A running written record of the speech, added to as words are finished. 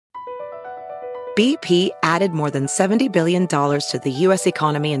BP added more than $70 billion to the U.S.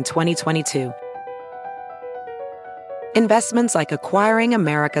 economy in 2022. Investments like acquiring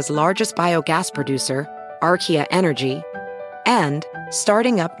America's largest biogas producer, Archaea Energy, and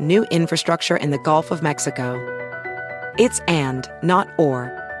starting up new infrastructure in the Gulf of Mexico. It's and, not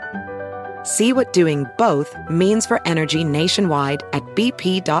or. See what doing both means for energy nationwide at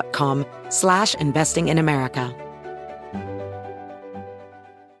bp.com/investing in America.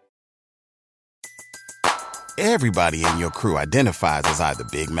 Everybody in your crew identifies as either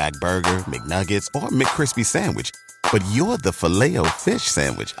Big Mac Burger, McNuggets, or McCrispy Sandwich. But you're the Filet-O-Fish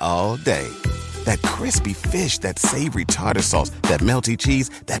Sandwich all day. That crispy fish, that savory tartar sauce, that melty cheese,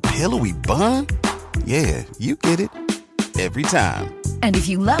 that pillowy bun. Yeah, you get it. Every time. And if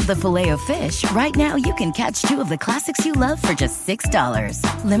you love the Filet-O-Fish, right now you can catch two of the classics you love for just $6.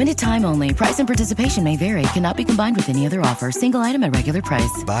 Limited time only. Price and participation may vary. Cannot be combined with any other offer. Single item at regular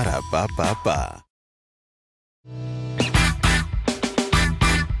price. Ba-da-ba-ba-ba.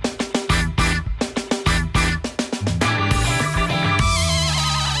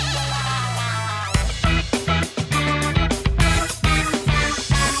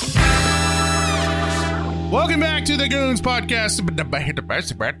 Welcome back to the Goons Podcast.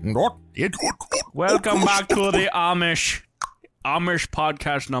 Welcome back to the Amish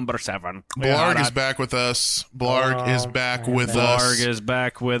podcast number 7. Blarg is back with us. Blarg is back with us. Blarg is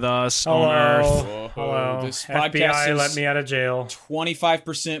back with us Hello. on Earth. Hello. This FBI podcast is let me out of jail.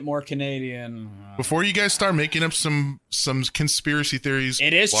 25% more Canadian. Before you guys start making up some conspiracy theories,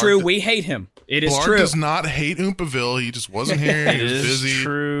 It is Blarg true. d- We hate him. It is Blarg true. does not hate Oompaville. He just wasn't here. It He was is busy.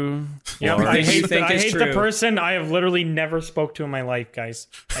 true. Yep, Blarg. I you hate, think I is hate the true. person I have literally never spoke to in my life, guys.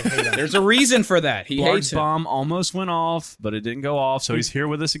 I hate him. There's a reason for that. He hates Blarg's him. bomb almost went off, but it didn't go off, so he's here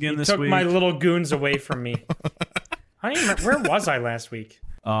with us again He this took week. my little goons away from me. I don't even remember, where was I last week?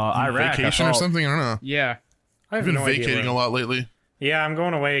 Iraq. Vacation I or thought. something? I don't know. Yeah. I have I've been no idea vacating where. a lot lately. Yeah, I'm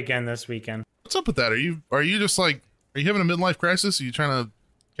going away again this weekend. What's up with that? Are you just like, are you having a midlife crisis? Are you trying to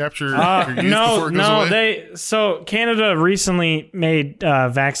capture your youth before it goes away? So Canada recently made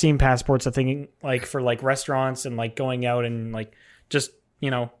vaccine passports a thing, like for like restaurants and like going out and like just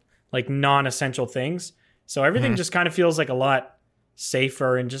like non-essential things. So everything just kind of feels like a lot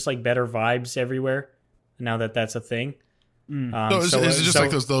safer and just like better vibes everywhere now that that's a thing. So is it just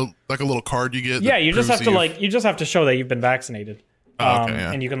like those like a little card you get? Yeah, that you just proves have to that you just have to show that you've been vaccinated. Oh, okay,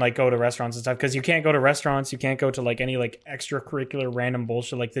 yeah. And you can like go to restaurants and stuff, because you can't go to restaurants, you can't go to like any like extracurricular random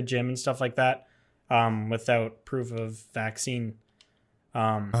bullshit like the gym and stuff like that without proof of vaccine.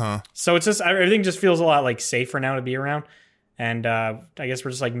 So it's just everything just feels a lot like safer now to be around, and I guess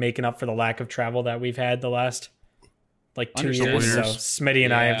we're just like making up for the lack of travel that we've had the last like 2 years. So Smitty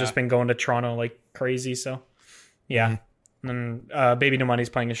and I have just been going to Toronto like crazy. So yeah. And Baby No Money's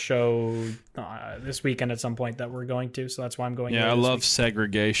playing a show this weekend at some point that we're going to, so that's why I'm going. Yeah, there I this love week.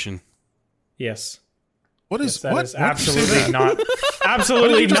 segregation. Yes, What is that what? is Why did you say absolutely that? not, Why absolutely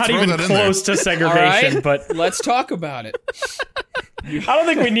did you just not throw even that in there? close to All segregation. right. But Let's talk about it. I don't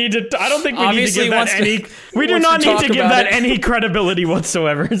think we need to. I don't think we need to Obviously give that wants to- any. We do wants not to need talk to give about that it. any credibility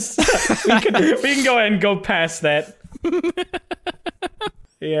whatsoever. we can go ahead and go past that.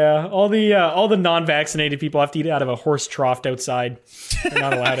 Yeah, all the non-vaccinated people have to eat out of a horse trough outside. They're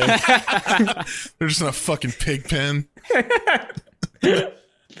not allowed in. They're just in a fucking pig pen. Well,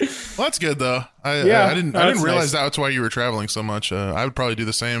 that's good though. I didn't that's realize nice. that's why you were traveling so much. I would probably do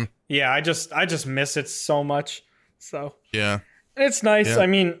the same. Yeah, I just miss it so much. So Yeah. it's nice. Yeah. I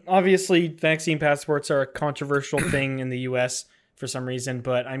mean, obviously, vaccine passports are a controversial thing in the U.S. for some reason,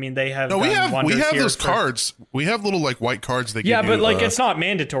 but I mean, they have No, we done have wonders here those for- cards. We have little like white cards they give Yeah, you. but like it's not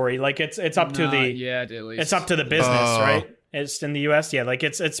mandatory. Like it's up to the Yeah, at least. it's up to the business, Oh. right? It's in the U.S. Yeah, like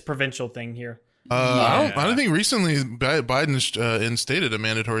it's a provincial thing here. I don't think recently Biden instated a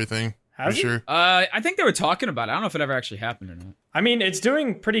mandatory thing. Has he? Sure. I think they were talking about it. I don't know if it ever actually happened or not. I mean, it's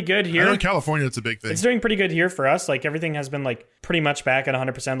doing pretty good I know here. in California it's a big thing. It's doing pretty good here for us. Like everything has been like pretty much back at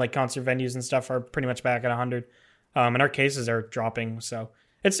 100%. Like concert venues and stuff are pretty much back at 100. And our cases are dropping, so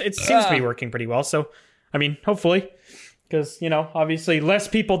it seems to be working pretty well. So, I mean, hopefully, because obviously, less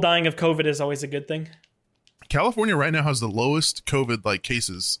people dying of COVID is always a good thing. California right now has the lowest COVID like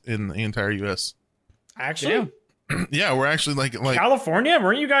cases in the entire U.S. Actually, Yeah, we're actually like California,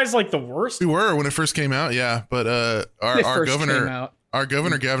 weren't you guys like the worst? we were when it first came out. Yeah, but our First came governor. out. Our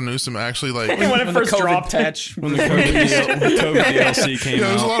governor Gavin Newsom actually like When it When the first COVID dropped, patch. When the COVID DLC came yeah,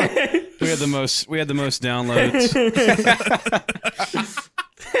 there's a out, lot of we had the most downloads.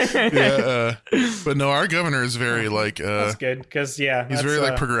 but no, our governor is very like that's good because he's very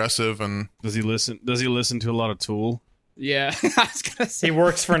like progressive and Does he listen to a lot of Tool? Yeah, I was gonna say. He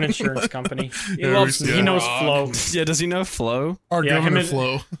works for an insurance company. He loves He knows Frog. Flo. Yeah, does he know Flo? Our Yeah, him governor and-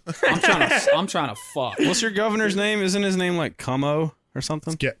 Flo. I'm trying to fuck. What's your governor's name? Isn't his name like Como or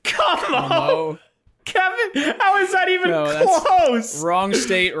something? Come on, Oh, Kevin. How is that even No, that's- close? wrong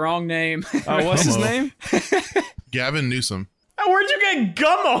state, wrong name. Oh, what's his Como. name? Gavin Newsom. Where'd you get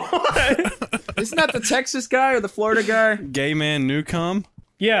Gummo? Isn't that the Texas guy or the Florida guy? Gay man Newcomb.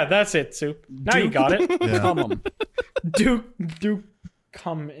 Yeah, that's it, Soup. Now you got it. Come on. Duke,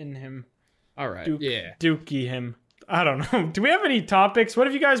 come in him. All right. Duke, Yeah. Dookie him. I don't know. Do we have any topics? What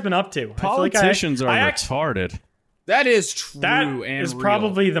have you guys been up to? Politicians I are feel like retarded. That is true. that and is real.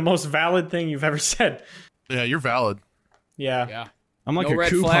 probably the most valid thing you've ever said. Yeah, you're valid. Yeah. Yeah. I'm like No a red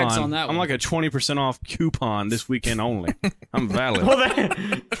coupon. flags on that I'm one. like a 20% off coupon this weekend only. I'm valid. Well,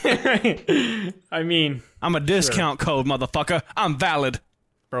 then, I mean, I'm a discount code, motherfucker. I'm valid.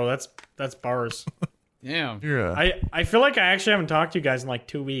 bro, that's bars. Damn. You're I feel like I actually haven't talked to you guys in like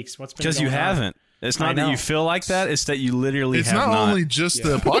 2 weeks. What's been Because you going on? haven't. It's I not that know. you feel like that. It's that you literally It's have not only just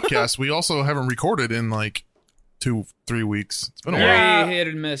the podcast. We also haven't recorded in like 2-3 weeks. It's been a Very while. Yeah. hit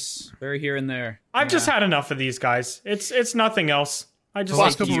and miss. Very here and there. I've just had enough of these guys. It's nothing else. I The just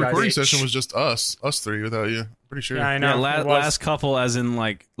last like couple you guys. recording session was just us three without you. Pretty sure. Yeah, I Yeah, know. it was. last couple, as in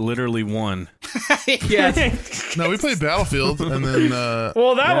like literally one. Yeah. No, we played Battlefield and then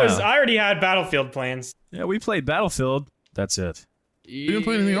Well, that Yeah. was I already had Battlefield plans. Yeah, we played Battlefield. That's it. we didn't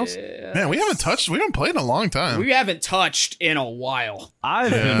play anything else. Man, we haven't played in a long time. We haven't touched in a while.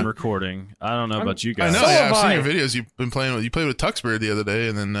 I've Yeah. been recording. I don't know about you I guys. know. So Yeah, have I've seen I. your videos. You've been playing with. You played with Tuxbird the other day,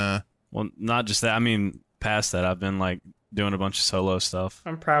 and then Well, not just that. I mean, past that, I've been like doing a bunch of solo stuff.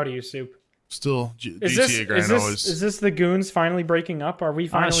 I'm proud of you, Soup. still Is GTA grind always. this the goons finally breaking up? Are we I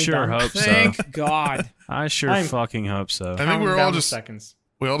finally sure done? hope so. Thank God. I sure I'm- fucking hope so. I think Counting we're down all the just seconds.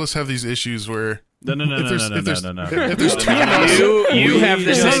 we all just have these issues where No, no, no, if no, there's no, if no, there's no, no. if there's two of us. You have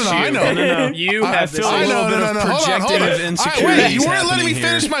this No, issue. no, I know. No, no, no. You I have feel this a issue. little bit of Hold on, projective insecurities Wait, you weren't letting me happening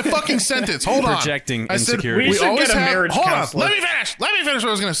finish here. my fucking sentence. Hold on. Projecting I said insecurities. We should always get a have- marriage Hold counselor. on. Let me finish. Let me finish what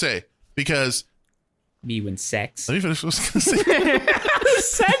I was going to say. Because Me when sex. let me finish what I was going to say. Who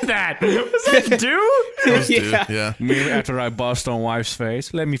said that? Was that dude? Those two, yeah. Me after I bust on wife's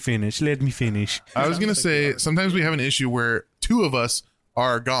face. Let me finish. Let me finish. I was gonna say sometimes we have an issue where two of us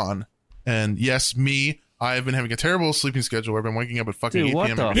are gone, and yes, me. I've been having a terrible sleeping schedule. Where I've been waking up at fucking Dude, 8 what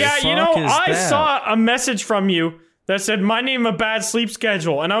p.m. the every day. Yeah, you fuck know, is I that? saw a message from you that said my name a bad sleep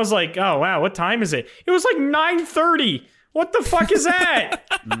schedule, and I was like, oh wow, what time is it? It was like 9:30. What the fuck is that?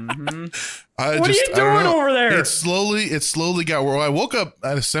 What are you I don't doing know. over there? It slowly got. Well, I woke up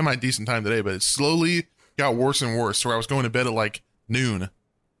at a semi decent time today, but it slowly got worse and worse. Where I was going to bed at like noon.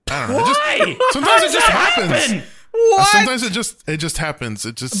 I don't know. Why? Sometimes How it does just that happens. happen? Sometimes it just happens.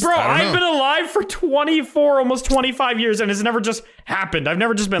 It just Bro, I don't I've know. been alive for 24, almost 25 years, and it's never just happened. I've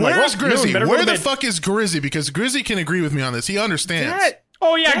never just been like, Where's well, noon, Grizzy? better go Where to the bed. fuck is Grizzy? Because Grizzy can agree with me on this. He understands. That-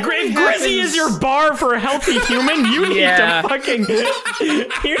 Oh yeah, That only Grizzy is happens- your bar for a healthy human. You need Yeah. to fucking,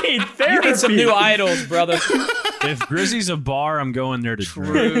 you need therapy. You need some new idols, brother. If Grizzy's a bar, I'm going there to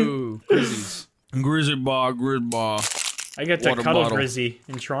drink. True. Grizzlies. Grizzy bar, grid bar. I get to Water cuddle bottle. Grizzy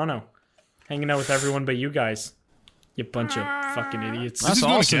in Toronto, hanging out with everyone but you guys. You bunch of fucking idiots. That's he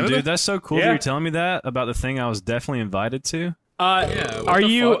going to awesome, Canada? dude. That's so cool that Yeah. you're telling me that about the thing I was definitely invited to. what Are the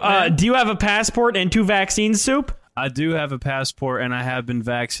you? fuck, man? Do you have a passport and 2 vaccines, Soup? I do have a passport and I have been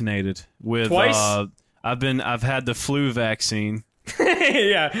vaccinated with Twice? I've had the flu vaccine.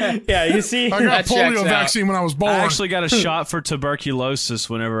 yeah. You see, I got That checks polio out. vaccine when I was born. I actually got a shot for tuberculosis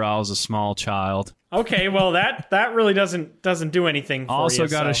whenever I was a small child. okay. Well, that really doesn't do anything. For Also you,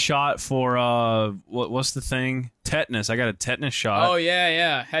 got a so. shot for what's the thing? Tetanus. I got a tetanus shot. Oh,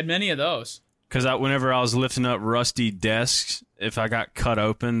 yeah. Had many of those. Because whenever I was lifting up rusty desks, if I got cut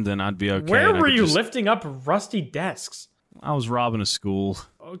open, then I'd be okay. Where and I were could you just- lifting up rusty desks? I was robbing a school.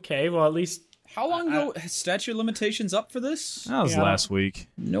 Okay, well at least How long ago is statute of limitations up for this? That was Yeah. last week.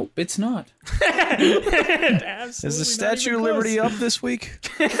 Nope, it's not. Is the Statue of Liberty up this week?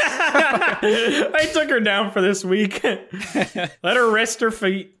 I took her down for this week. Let her rest her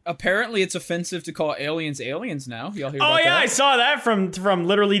feet. Apparently, it's offensive to call aliens aliens now. Y'all hear Oh about yeah, I that? saw that from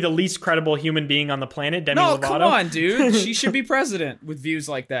literally the least credible human being on the planet, Demi No, Lovato. come on, dude. She should be president with views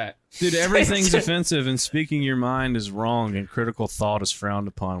like that. Dude, everything's offensive, and speaking your mind is wrong, and critical thought is frowned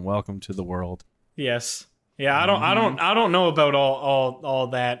upon. Welcome to the world. Yes. Yeah, I don't know about all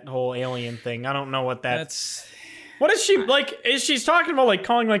that whole alien thing. I don't know what that. That's What is she like? Is she's talking about like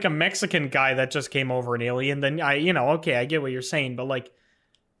calling like a Mexican guy that just came over an alien? Then I get what you're saying, but like,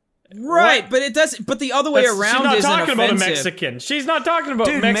 Right, but it does. But the other way around She's not isn't talking about a offensive. Mexican. She's not talking about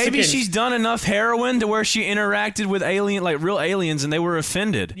Dude, Mexican. maybe she's done enough heroin to where she interacted with real aliens, and they were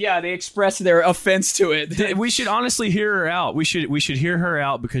offended. Yeah, they expressed their offense to it. We should honestly hear her out. We should hear her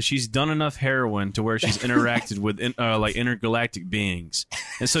out because she's done enough heroin to where she's interacted with intergalactic beings,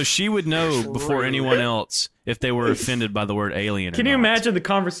 and so she would know before anyone else if they were offended by the word alien. Can you imagine the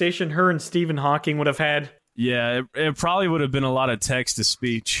conversation her and Stephen Hawking would have had? Yeah, it probably would have been a lot of text to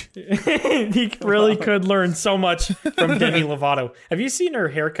speech. He really could learn so much from Demi Lovato. Have you seen her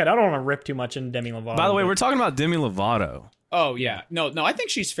haircut? I don't want to rip too much into Demi Lovato. By the way, we're talking about Demi Lovato. Oh yeah, no, I think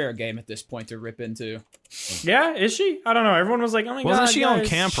she's fair game at this point to rip into. Yeah, is she? I don't know. Everyone was like, "Oh my god!" Wasn't she on guys.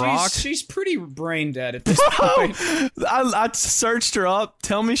 Camp Rock? She's pretty brain dead at this point. I searched her up.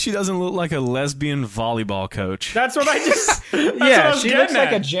 Tell me she doesn't look like a lesbian volleyball coach. That's what I just. That's what I Yeah, was she getting looks like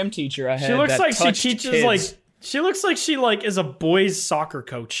at. a gym teacher. She looks like she teaches She looks like she is a boys soccer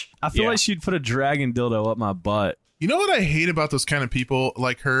coach. I feel like she'd put a dragon dildo up my butt. You know what I hate about those kind of people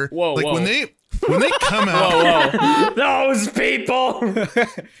like her? Whoa, like whoa. when they come out. Those people.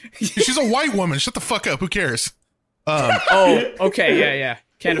 She's a white woman. Shut the fuck up. Who cares? Oh, okay, yeah.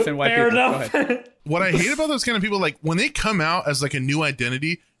 Can't offend white Fair people. enough. Go ahead. What I hate about those kind of people, like when they come out as like a new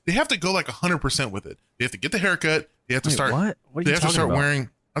identity, they have to go like 100% with it. They have to get the haircut. They have to start. what? What are they you have to talking start about? wearing.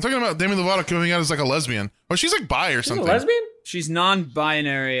 I'm talking about Demi Lovato coming out as like a lesbian. Oh, she's like bi or She's a something. lesbian? She's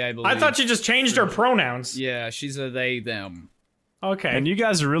non-binary, I believe. I thought she just changed her pronouns. Yeah, she's a they them. Okay. And you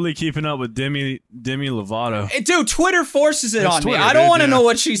guys are really keeping up with Demi Lovato. Hey, dude, Twitter forces it It's on Twitter, me. I don't dude, want to yeah. know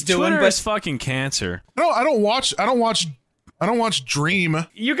what she's doing, Twitter but is fucking cancer. I don't watch Dream.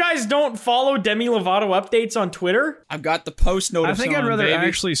 You guys don't follow Demi Lovato updates on Twitter? I've got the post notice. I think I'd rather baby.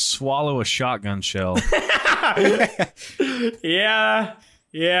 actually swallow a shotgun shell. Yeah,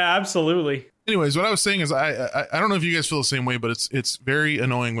 absolutely. Anyways, what I was saying is I don't know if you guys feel the same way, but it's very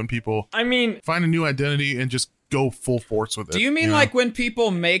annoying when people I mean, find a new identity and just go full force with it. Do you mean know? like when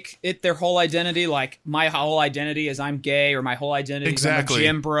people make it their whole identity, like my whole identity is I'm gay, or my whole identity is I'm a Exactly.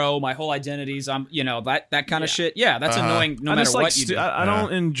 gym bro, my whole identity is I'm, that kind of shit? Yeah, that's annoying no I matter just what like you do. I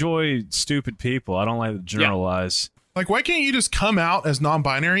don't enjoy stupid people. I don't like to generalize. Like, why can't you just come out as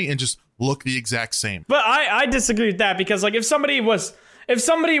non-binary and just look the exact same? but I disagree with that because like if somebody was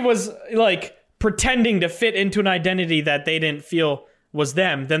like pretending to fit into an identity that they didn't feel was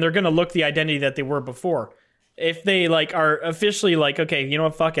them, then they're gonna look the identity that they were before. If they like are officially like, okay, you know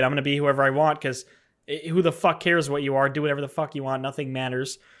what, fuck it, I'm gonna be whoever I want because who the fuck cares what you are? Do whatever the fuck you want. Nothing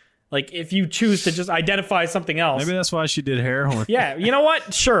matters. Like if you choose to just identify something else. Maybe that's why she did heroin. Yeah, you know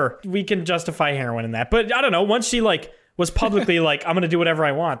what? Sure, we can justify heroin in that. But I don't know. Once she like was publicly like, I'm gonna do whatever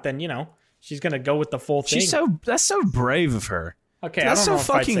I want, then she's gonna go with the full thing. That's so brave of her. Okay, That's I don't know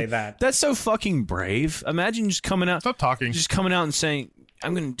so if fucking. I'd say that. That's so fucking brave. Imagine just coming out, Stop talking. just coming out and saying,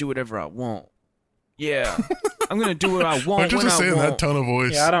 "I'm gonna do whatever I want." Yeah, I'm gonna do what I Why want don't you when just say I in that want. tone of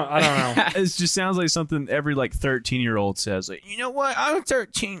voice? Yeah, I don't know. It just sounds like something every like 13-year-old says. Like, you know what? I'm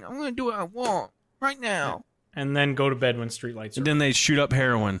 13. I'm gonna do what I want right now. And then go to bed when streetlights are. And then they shoot up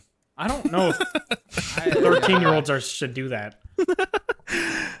heroin. I don't know if 13-year-olds should do that.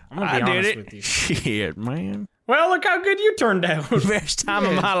 I'm gonna be honest with you. Shit, man. Well, look how good you turned out. Best time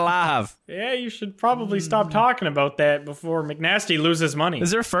of my life. Yeah, you should probably stop talking about that before McNasty loses money.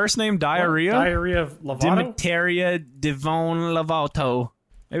 Is their first name Diarrhea? Diarrhea of Lovato? Demeteria Devon Lovato.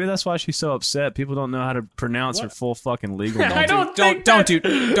 Maybe that's why she's so upset. People don't know how to pronounce her full fucking legal name. I don't think don't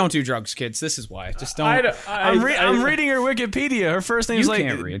do drugs, kids. This is why. Just don't. I'm reading her Wikipedia. Her first name's You like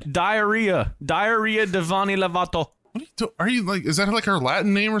can't read. Diarrhea Devoni Lovato. Are you like? Is that like her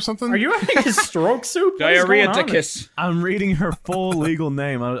Latin name or something? Are you having a stroke soup? What is going on? Diarrhea I'm reading her full legal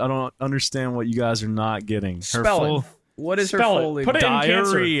name. I don't understand what you guys are not getting. Her Spell full it. What is her Spell it. full Put it in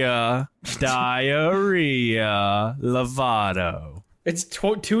cancer. Diarrhea Lovato. It's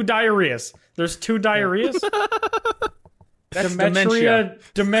two diarrheas. There's two diarrheas. That's Dementia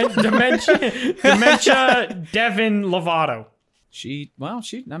Devin Lovato.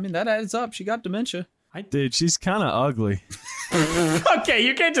 I mean, that adds up. She got dementia. Dude, she's kind of ugly. Okay,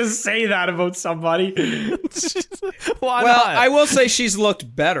 you can't just say that about somebody. Why Well, not? I will say she's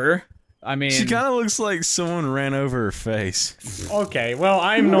looked better. I mean, She kind of looks like someone ran over her face. Okay, well,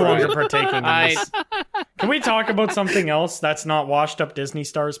 I'm no longer partaking in this. Can we talk about something else that's not washed up Disney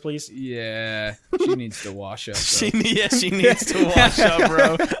stars, please? yeah, she needs to wash up. She needs to wash up,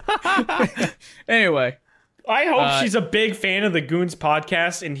 bro. Anyway, I hope she's a big fan of the Goons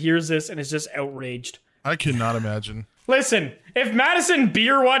podcast and hears this and is just outraged. I cannot imagine. Listen, if Madison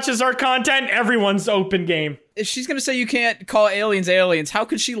Beer watches our content, everyone's open game. if she's gonna say you can't call aliens aliens, how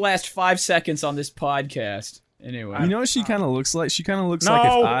could she last 5 seconds on this podcast? Anyway. You know what she kind of looks like? She kind of looks like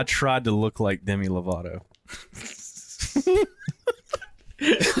if I tried to look like Demi Lovato.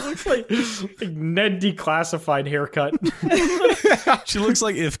 Looks like Ned Declassified haircut. She looks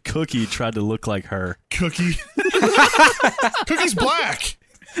like if Cookie tried to look like her. Cookie. Cookie's black.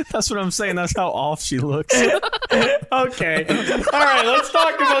 That's what I'm saying. That's how off she looks. Okay. All right, let's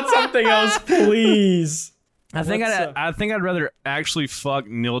talk about something else, please. I think I'd rather actually fuck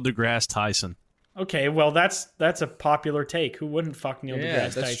Neil deGrasse Tyson. Okay, well that's a popular take. Who wouldn't fuck Neil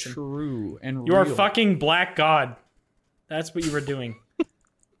deGrasse Tyson? That's true and You are real. fucking Black God. That's what you were doing.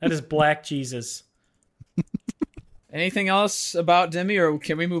 That is Black Jesus. Anything else about Demi, or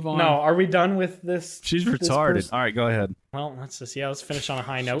can we move on? No, are we done with this? She's this retarded. person? All right, go ahead. Well, let's finish on a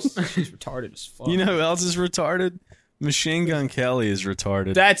high note. She's retarded as fuck. You know who else is retarded? Machine Gun Kelly is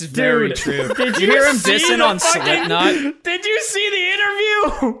retarded. That's very Dude, true. Did you hear him see dissing the on fucking- Slipknot? Did you see the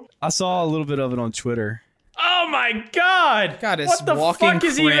interview? I saw a little bit of it on Twitter. Oh my god! God, it's what the walking fuck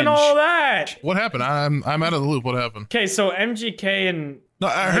is even cringe. all that? What happened? I'm out of the loop. What happened? Okay, so MGK and No,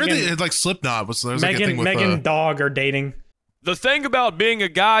 I heard Megan- that like Slipknot was there's like a thing with Megan Dog are dating. The thing about being a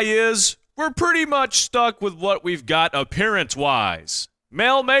guy is we're pretty much stuck with what we've got appearance-wise.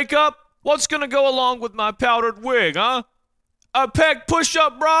 Male makeup? What's gonna go along with my powdered wig, huh? A pec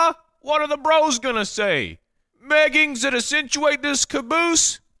push-up bra? What are the bros gonna say? Meggings that accentuate this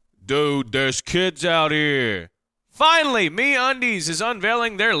caboose? Dude, there's kids out here. Finally, MeUndies is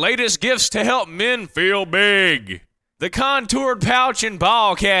unveiling their latest gifts to help men feel big. The contoured pouch and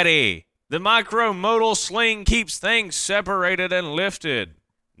ball caddy. The micromodal sling keeps things separated and lifted.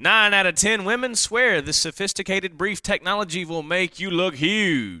 9 out of 10 women swear the sophisticated brief technology will make you look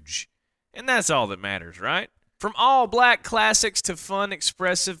huge. And that's all that matters, right? From all black classics to fun,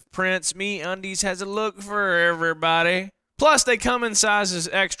 expressive prints, MeUndies has a look for everybody. Plus, they come in sizes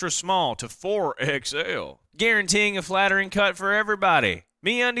extra small to 4XL, guaranteeing a flattering cut for everybody.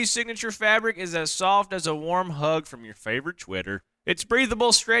 MeUndies' signature fabric is as soft as a warm hug from your favorite Twitter. It's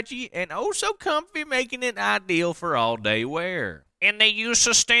breathable, stretchy, and oh so comfy, making it ideal for all-day wear. And they use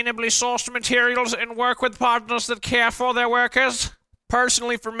sustainably sourced materials and work with partners that care for their workers.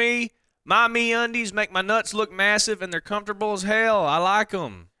 Personally, for me, my MeUndies make my nuts look massive and they're comfortable as hell. I like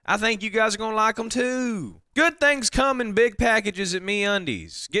them. I think you guys are going to like them too. Good things come in big packages at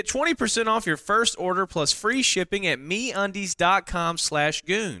MeUndies. Get 20% off your first order plus free shipping at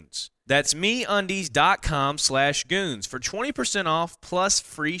MeUndies.com/goons. That's MeUndies.com/goons for 20% off plus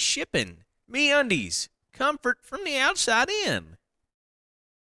free shipping. MeUndies. Comfort from the outside in.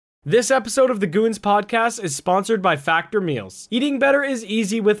 This episode of the Goons Podcast is sponsored by Factor Meals. Eating better is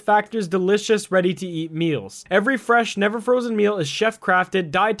easy with Factor's delicious, ready-to-eat meals. Every fresh, never-frozen meal is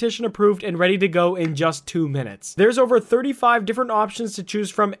chef-crafted, dietitian-approved, and ready to go in just 2 minutes. There's over 35 different options to choose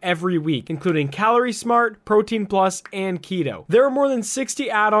from every week, including Calorie Smart, Protein Plus, and Keto. There are more than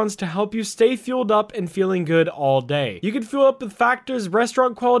 60 add-ons to help you stay fueled up and feeling good all day. You can fuel up with Factor's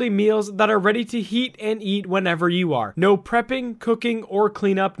restaurant-quality meals that are ready to heat and eat whenever you are. No prepping, cooking, or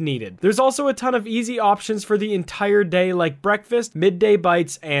cleanup needed. There's also a ton of easy options for the entire day like breakfast, midday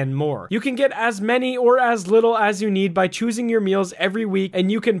bites, and more. You can get as many or as little as you need by choosing your meals every week,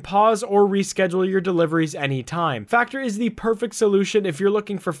 and you can pause or reschedule your deliveries anytime. Factor is the perfect solution if you're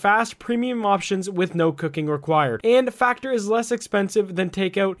looking for fast, premium options with no cooking required. And Factor is less expensive than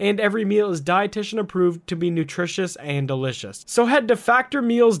takeout, and every meal is dietitian approved to be nutritious and delicious. So head to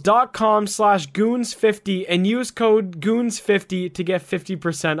factormeals.com/goons50 and use code goons50 to get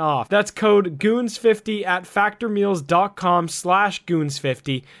 50% off. That's code goons50 at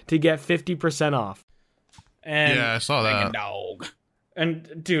factormeals.com/goons50 to get 50% off. And Yeah, I saw that. Dog. and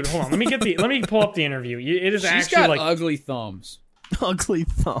dude, hold on. Let me pull up the interview. It is She's actually got like ugly thumbs. Ugly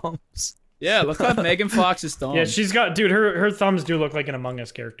thumbs. Yeah, look up Megan Fox's thumbs. yeah, she's got dude. Her thumbs do look like an Among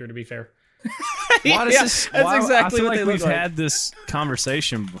Us character. To be fair. Why does Yeah, this? that's why, exactly I feel what like they we've look like. had this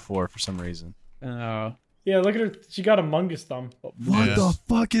conversation before for some reason. Yeah, look at her. She got Among Us thumb. What Yeah. the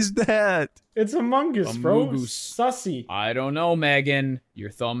fuck is that? It's Among Us, bro. Among Us. Sussy. I don't know, Megan. Your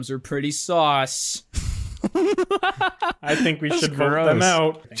thumbs are pretty sauce. I think we That's should vote them gross.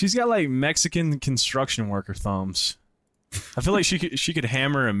 out. She's got like Mexican construction worker thumbs. I feel like she could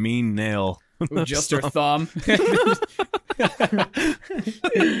hammer a mean nail. With just her thumb.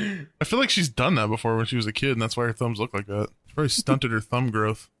 I feel like she's done that before when she was a kid, and that's why her thumbs look like that. She probably stunted her thumb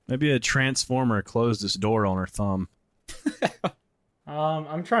growth. Maybe a transformer closed its door on her thumb.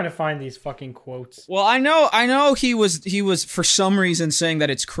 I'm trying to find these fucking quotes. Well, I know he was for some reason saying that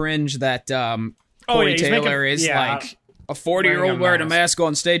it's cringe that Corey he's Taylor making- is yeah, like a 40-year-old wearing a mask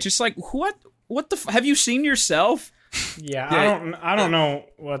on stage. It's like, what the have you seen yourself? Yeah, I don't know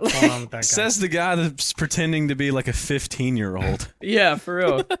what's going on with that guy. Says the guy that's pretending to be like a 15-year-old. Yeah, for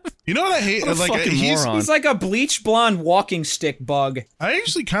real. You know what I hate? What a Like fucking moron. He's like a bleach blonde walking stick bug. I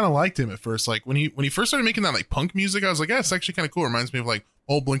actually kind of liked him at first. Like when he first started making that like punk music, I was like, yeah, it's actually kind of cool. It reminds me of like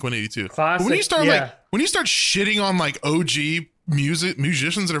old Blink-182. Classic, But when you start yeah. when you start shitting on like OG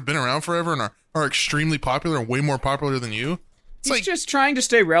musicians that have been around forever and are extremely popular and way more popular than you, it's He's like just trying to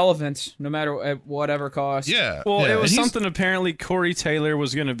stay relevant, no matter at whatever cost. yeah. Well, yeah. it was And he's- something apparently Corey Taylor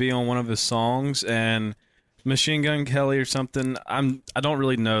was going to be on one of his songs, and Machine Gun Kelly or something. I don't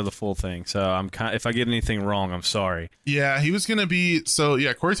really know the full thing, so if I get anything wrong, I'm sorry. Yeah, he was gonna be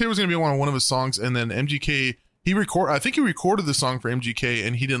Corey Taylor was gonna be on one of his songs, and then MGK I think he recorded the song for MGK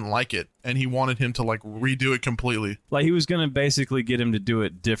and he didn't like it, and he wanted him to like redo it completely. Like he was going to basically get him to do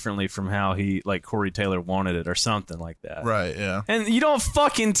it differently from how Corey Taylor wanted it or something like that. Right, yeah. And you don't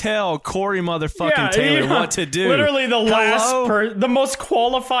fucking tell Corey motherfucking Taylor what to do. Literally the Hello? the most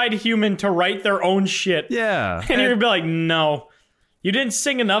qualified human to write their own shit. Yeah. And you're gonna be like, no. You didn't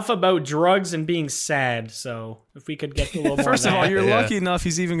sing enough about drugs and being sad, so if we could get a little more First of all, that. you're Yeah. lucky enough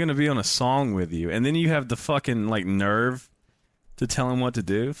he's even going to be on a song with you, and then you have the fucking nerve to tell him what to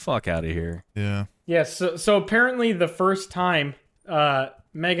do. Fuck out of here. Yeah. Yeah, so apparently the first time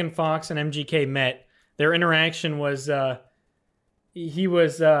Megan Fox and MGK met, their interaction was he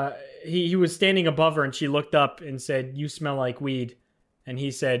was standing above her and she looked up and said, "You smell like weed," and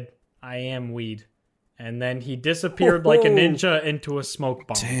he said, "I am weed." And then he disappeared like a ninja into a smoke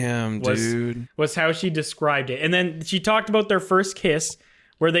bomb. Damn, was, dude. Was how she described it. And then she talked about their first kiss,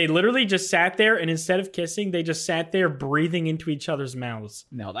 where they literally just sat there, and instead of kissing, they just sat there breathing into each other's mouths.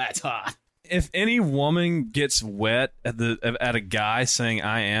 No, that's hot. If any woman gets wet at a guy saying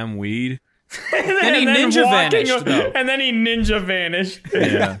 "I am weed," And he ninja vanished, though. And then he ninja vanished.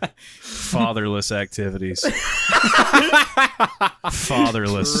 yeah, fatherless activities.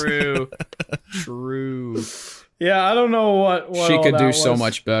 Fatherless. True. Yeah, I don't know what She all could that do so was.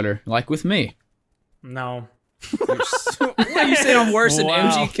 much better. Like with me. No. What are you saying? I'm worse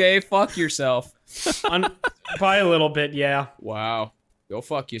Wow. than MGK? Fuck yourself. By a little bit, yeah. Wow. Go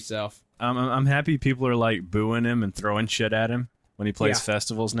fuck yourself. I'm happy people are like booing him and throwing shit at him when he plays Yeah.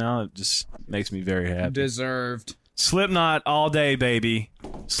 festivals now. It just makes me very happy. Deserved. Slipknot all day, baby.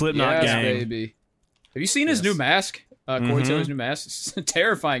 Slipknot Yes, gang. baby. Have you seen his new mask? Corey Taylor's new mask? It's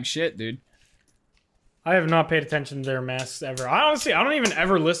terrifying shit, dude. I have not paid attention to their masks ever. I don't even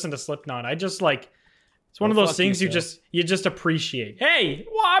ever listen to Slipknot. I just it's one of those fuck things yourself. you just appreciate. Hey,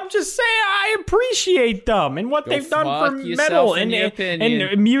 well, I'm just saying I appreciate them and what Go they've done fuck for yourself metal and your opinion.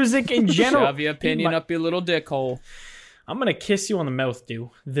 and music in general. Shove your opinion up your little dick hole. I'm gonna kiss you on the mouth, I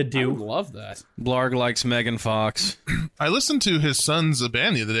would love that. Blarg likes Megan Fox. I listened to his son's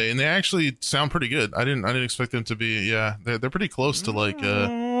band the other day, and they actually sound pretty good. I didn't expect them to be. Yeah, they're pretty close to like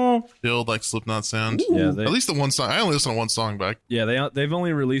the old like Slipknot sound. Yeah, At least the one song. I only listened to one song back. Yeah, they've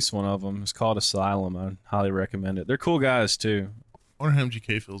only released one of them. It's called Asylum. I highly recommend it. They're cool guys too. I wonder how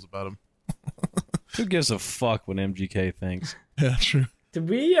MGK feels about him. Who gives a fuck what MGK thinks? Yeah, true. Did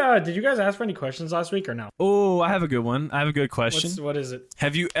you guys ask for any questions last week or no? Oh, I have a good one. I have a good question. What is it?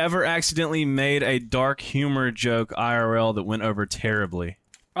 Have you ever accidentally made a dark humor joke IRL that went over terribly?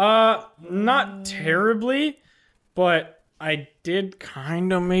 Not terribly, but I did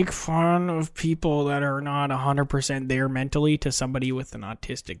kind of make fun of people that are not 100% there mentally to somebody with an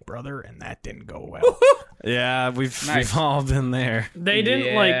autistic brother, and that didn't go well. Yeah, we've Nice. all been there. They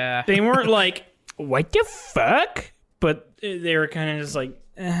didn't Yeah. they weren't like, what the fuck? But they were kind of just like,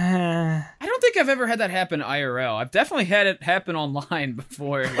 I don't think I've ever had that happen IRL. I've definitely had it happen online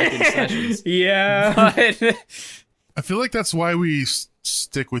before, like in sessions. yeah. But I feel like that's why we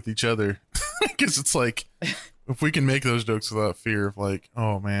stick with each other, because it's like if we can make those jokes without fear of like,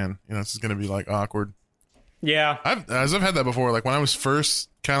 oh man, this is gonna be like awkward. Yeah. I've had that before. Like when I was first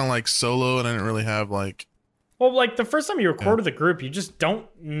kind of like solo, and I didn't really have like. Well, like the first time you record with a group, you just don't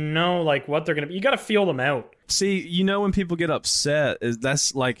know like what they're gonna be. You got to feel them out. See, when people get upset,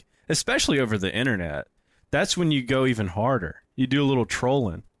 that's like, especially over the internet, that's when you go even harder. You do a little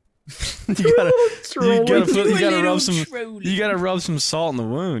trolling. you gotta rub some salt in the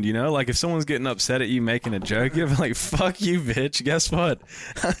wound, like if someone's getting upset at you making a joke, you're like, fuck you, bitch. Guess what?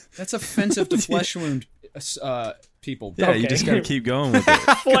 that's offensive to flesh wound people. Yeah, you Okay. just gotta keep going with it.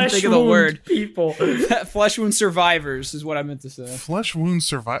 Flesh think of the wound word. people. Flesh wound survivors is what I meant to say. Flesh wound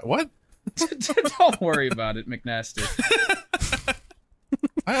survive. What? Don't worry about it, McNasty.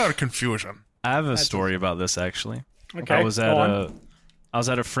 I had a confusion. I have a story about this actually. Okay, I was go on.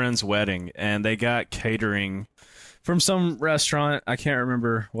 at a friend's wedding, and they got catering from some restaurant. I can't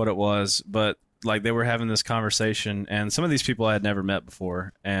remember what it was, but like they were having this conversation, and some of these people I had never met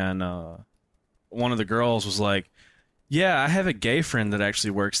before, and one of the girls was like, yeah, I have a gay friend that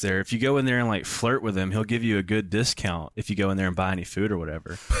actually works there. If you go in there and like flirt with him, he'll give you a good discount if you go in there and buy any food or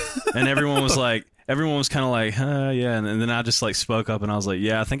whatever. And everyone was kind of like, yeah. And then I just like spoke up and I was like,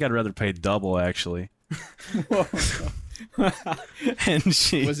 yeah, I think I'd rather pay double actually. And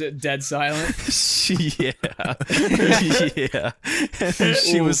she Was it dead silent? yeah. Yeah. And then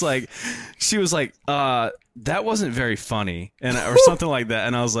she was like, that wasn't very funny, and or something like that.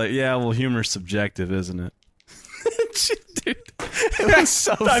 And I was like, yeah, well, humor's subjective, isn't it? Dude, it was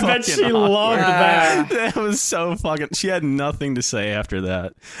so I bet she loved that. That was so fucking. She had nothing to say after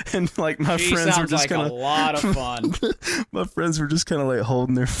that, and like my She friends were sounds just like kind a lot of fun. my friends were just kind of like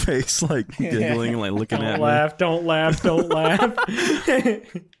holding their face, like giggling and like looking at Don't laugh, don't laugh, don't laugh. me.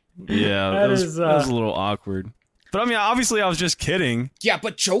 Yeah, That it was, is, it was a little awkward. But I mean, obviously, I was just kidding. Yeah,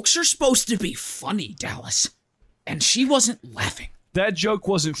 but jokes are supposed to be funny, Dallas. And she wasn't laughing. That joke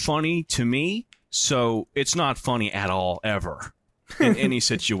wasn't funny to me, so it's not funny at all, ever, in any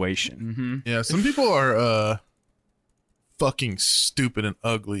situation. Yeah, some people are fucking stupid and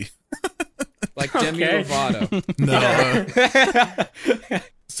ugly. Like Demi Okay. Lovato. No.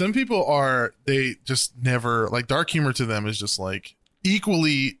 Some people are, they just never, like, dark humor to them is just like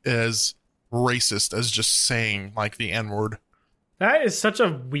equally as racist as just saying like the N-word. That is such a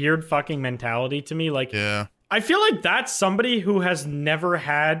weird fucking mentality to me. Like, Yeah. I feel like that's somebody who has never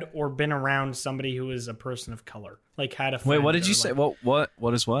had or been around somebody who is a person of color. Like, had a Wait, friend what did or, you say? like-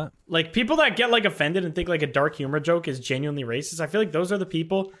 What is what? Like, people that get like offended and think like a dark humor joke is genuinely racist. I feel like those are the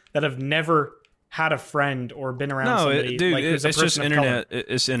people that have never had a friend or been around No, somebody. dude, like, who's a it's just person of color. internet.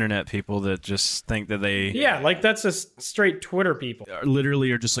 It's internet people that just think that they Yeah, like that's just straight Twitter people.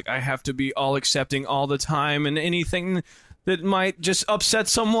 literally are just like, I have to be all accepting all the time, and anything that might just upset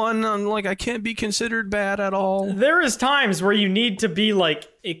someone, I'm like, I can't be considered bad at all. There is times where you need to be like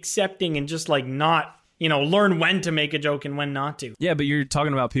accepting and just like not, you know, learn when to make a joke and when not to. Yeah, but you're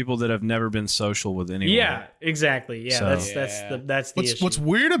talking about people that have never been social with anyone. Yeah, exactly. Yeah, So- that's the issue. What's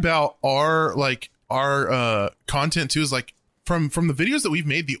weird about our content too is like from the videos that we've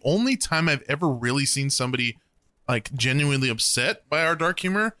made, the only time I've ever really seen somebody like genuinely upset by our dark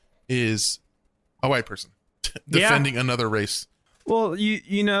humor is a white person defending another race. Well,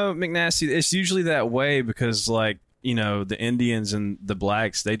 you know, McNasty, it's usually that way because, like, you know, the Indians and the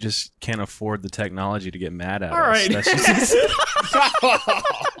blacks, they just can't afford the technology to get mad at All us. right. That's just,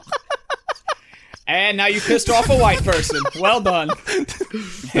 And now you pissed off a white person. Well done.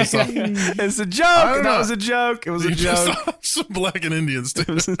 it's a joke. don't That know. was a joke. It was a You just joke. saw some black and Indians too.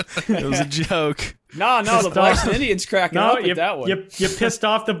 It was a joke. No, the blacks and Indians cracking no, up at you, that one. you pissed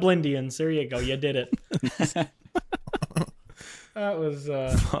off the Blindians. There you go. You did it. That was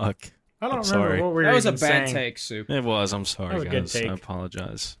Fuck. I don't remember sorry. what we were That was a even bad saying. take, Soup. It was. I'm sorry, That was a good guys. take. I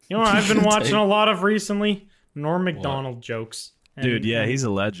apologize. You know what I've been watching a lot of recently? Norm Macdonald jokes. And- Dude, yeah, he's a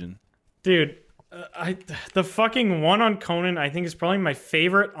legend. Dude, the fucking one on Conan, I think is probably my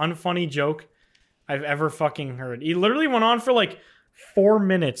favorite unfunny joke I've ever fucking heard. He literally went on for like 4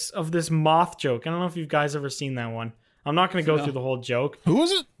 minutes of this moth joke. I don't know if you guys ever seen that one. I'm not going to go through the whole joke. Who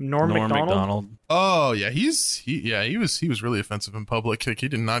was it? Norm Macdonald. Oh yeah, he was really offensive in public. Like he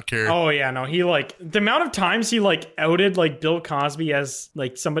did not care. Oh yeah, no, he like the amount of times he like outed like Bill Cosby as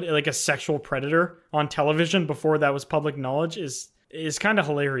like somebody like a sexual predator on television before that was public knowledge is kind of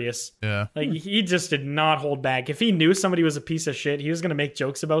hilarious. Yeah. Like he just did not hold back. If he knew somebody was a piece of shit, he was gonna make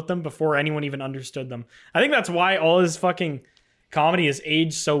jokes about them before anyone even understood them. I think that's why all his fucking comedy has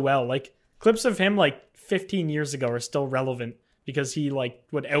aged so well. Like clips of him like 15 years ago are still relevant because he like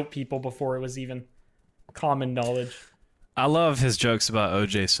would out people before it was even common knowledge. I love his jokes about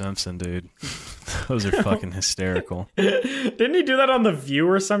O.J. Simpson, dude. Those are fucking hysterical. Didn't he do that on The View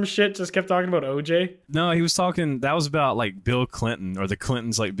or some shit? Just kept talking about OJ? No, he was talking. That was about like Bill Clinton or the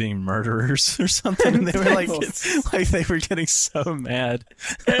Clintons like being murderers or something. And they were like, like they were getting so mad,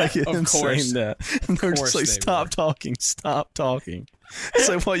 like him course. saying that. And they were course just like, they "Stop talking, stop talking." It's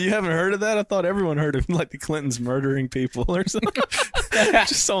like, well, you haven't heard of that? I thought everyone heard of like the Clintons murdering people or something,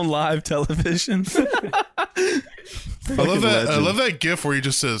 just on live television. I love that. I love that gif where he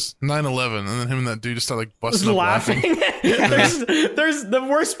just says 9/11, and then him and that dude just start like busting up Laughing. there's the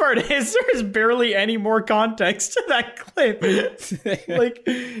worst part is there's barely any more context to that clip. Like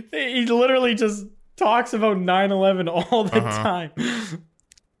he literally just talks about 9/11 all the time.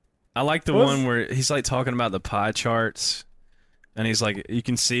 I like the one where he's like talking about the pie charts, and he's like, you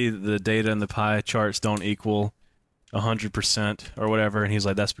can see the data in the pie charts don't equal 100% or whatever, and he's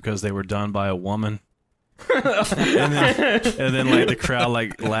like, that's because they were done by a woman. and then like the crowd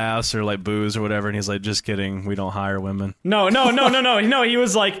like laughs or like boos or whatever, and he's like, "Just kidding, we don't hire women." No. He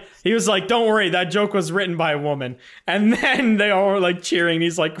was like, "Don't worry, that joke was written by a woman." And then they all were like cheering.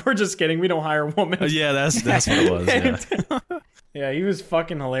 He's like, "We're just kidding, we don't hire women." Yeah, that's what it was. Yeah. Yeah, he was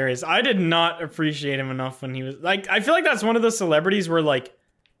fucking hilarious. I did not appreciate him enough when he was like. I feel like that's one of the celebrities where like,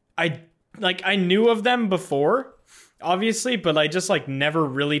 I knew of them before, obviously, but I just like never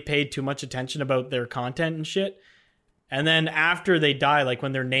really paid too much attention about their content and shit. And then after they die, like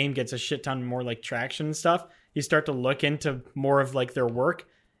when their name gets a shit ton more like traction and stuff, you start to look into more of like their work,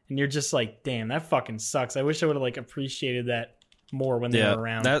 and you're just like, damn, that fucking sucks. I wish I would have like appreciated that more when they were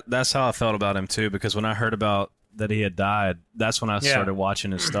around. That's how I felt about him too, because when I heard about that he had died, that's when I started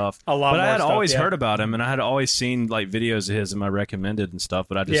watching his stuff. A lot but more I had stuff, always heard about him, and I had always seen like videos of his in my recommended and stuff,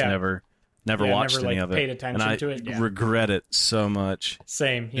 but I just never watched any of it. Paid attention and to it. I regret it so much.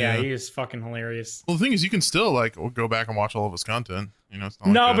 Same. Yeah, he is fucking hilarious. Well, the thing is, you can still like go back and watch all of his content. You know, it's not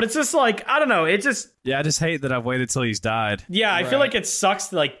no, like but it's just like, I don't know. It just I just hate that I've waited till he's died. Yeah, I feel like it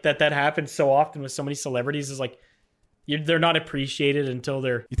sucks like that happens so often with so many celebrities. Is like they're not appreciated until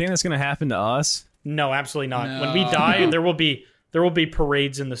they're. You think that's gonna happen to us? No, absolutely not. No. When we die, there will be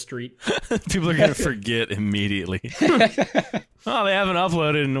parades in the street. People are gonna forget immediately. Oh, they haven't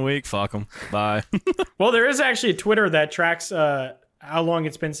uploaded in a week. Fuck them. Bye. Well, there is actually a Twitter that tracks how long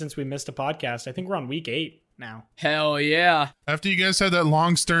it's been since we missed a podcast. I think we're on week 8 now. Hell yeah. after you guys had that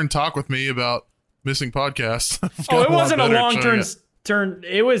long stern talk with me about missing podcasts. Oh, it wasn't a long turn.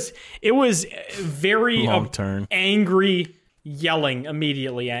 It was very Long turn. angry yelling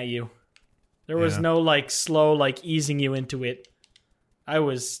immediately at you. There was no like slow like easing you into it. I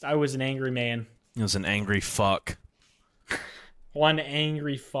was an angry man. It was an angry fuck. One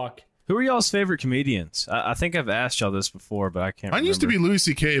angry fuck. Who are y'all's favorite comedians? I think I've asked y'all this before, but I can't Mine remember. used to be Louis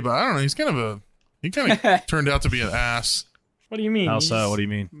C.K., but I don't know. He kind of turned out to be an ass. What do you mean? How You so? just What do you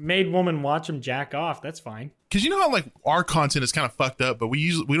mean? Made woman watch him jack off. That's fine. Because you know how like our content is kind of fucked up, but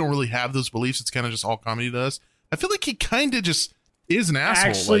we don't really have those beliefs. It's kind of just all comedy to us. I feel like he kind of just is an asshole.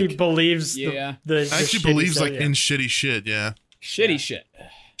 Actually like, believes Yeah. the actually shit he believes said, like in shitty shit. Yeah, Shitty shit.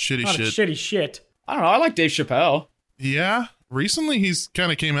 shitty Not shit. shitty shit. I don't know. I like Dave Chappelle. Yeah, recently he's kind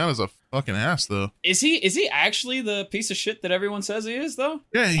of came out as a fucking ass though. Is he actually the piece of shit that everyone says he is though?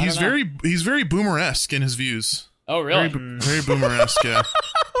 Yeah, he's don't know. very boomer-esque in his views. Oh really? Very boomer-esque. Yeah.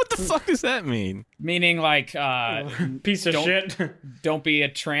 What the fuck does that mean? Meaning like Piece of Don't- shit. don't be a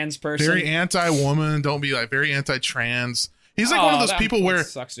trans person. Very anti-woman. Don't be like very anti-trans. He's like one of those people where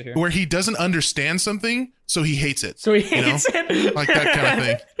sucks to hear. where he doesn't understand something, so he hates it. So he you know? hates it. Like that kind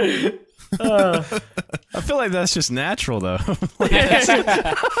of thing. I feel like that's just natural, though. Like, that's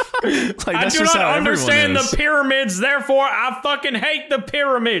I do just not how everyone understand is. the pyramids, therefore I fucking hate the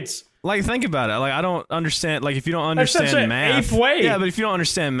pyramids. Like, think about it. Like, I don't understand. Like, if you don't That's such understand an math, ape way. yeah. But if you don't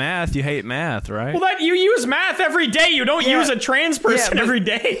understand math, you hate math, right? Well, that you use math every day. You don't use a trans person but- every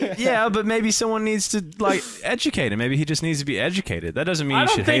day. yeah, but maybe someone needs to like educate him. Maybe he just needs to be educated. That doesn't mean I you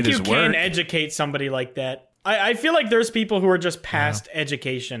don't should think hate you his can work. educate somebody like that. I feel like there's people who are just past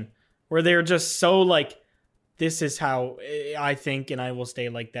education, where they're just so like, this is how I think, and I will stay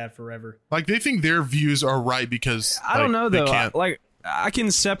like that forever. Like they think their views are right because I don't know they though. can't. I can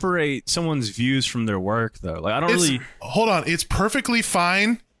separate someone's views from their work though. Like I don't really. Hold on. It's perfectly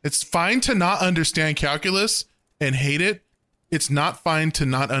fine. It's fine to not understand calculus and hate it. It's not fine to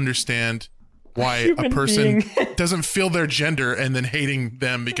not understand why a Human person being. doesn't feel their gender and then hating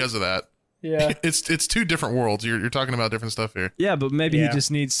them because of that. Yeah. It's two different worlds. You're talking about different stuff here. Yeah, but maybe Yeah. he just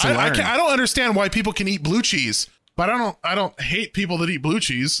needs to I learn. don't understand why people can eat blue cheese, but I don't hate people that eat blue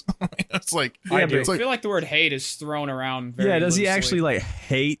cheese. It's like I do. it's I like feel like the word hate is thrown around very Yeah, does he loosely. actually like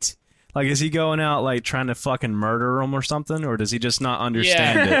hate? Like, is he going out like trying to fucking murder him or something, or does he just not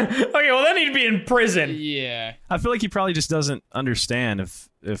understand it? Okay, well then he'd be in prison. Yeah. I feel like he probably just doesn't understand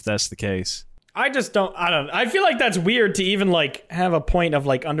if that's the case. I don't. I feel like that's weird to even like have a point of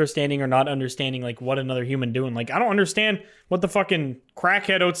like understanding or not understanding like what another human doing. Like I don't understand what the fucking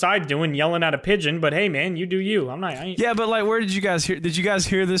crackhead outside doing yelling at a pigeon, but hey man, you do you. I ain't. Yeah, but like, where did you guys hear? Did you guys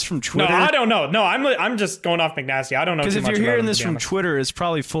hear this from No, Twitter? I don't know. No, I'm just going off McNasty. I don't know. Because too if much you're about hearing him, this to be from honest. Twitter, it's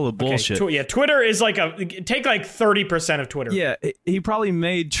probably full of Okay, bullshit. yeah, Twitter is like take like 30% of Twitter. Yeah, he probably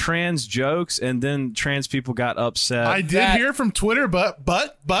made trans jokes, and then trans people got upset. I did hear from Twitter, but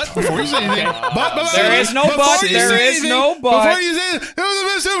before you say anything, but There is no before but, you there say is anything, no but. Before you say it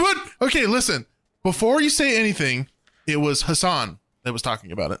was the best but okay, listen. Before you say anything, it was Hassan that was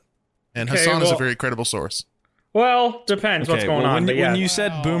talking about it, and Okay, Hassan is a well- very credible source. Well, depends what's Okay, going well, on. But when yeah. you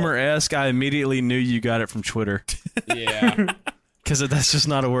said boomer-esque, I immediately knew you got it from Twitter. Yeah. Because that's just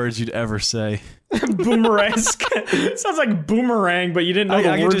not a word you'd ever say. Boomeresque. Sounds like boomerang, but you didn't know the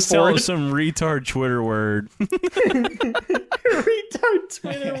I word could just for tell it it. was some retard Twitter word. Retard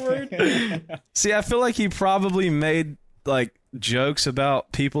Twitter word. See, I feel like he probably made like jokes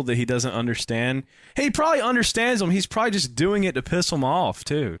about people that he doesn't understand. He probably understands them. He's probably just doing it to piss them off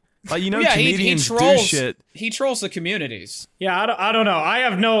too. Like, you know, Yeah, comedians he trolls, do shit. He trolls the communities. Yeah, I don't know. I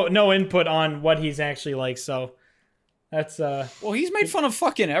have no input on what he's actually like, so that's Well, he's made fun of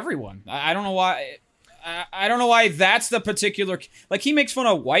fucking everyone. I don't know why. I don't know why that's the particular. Like, he makes fun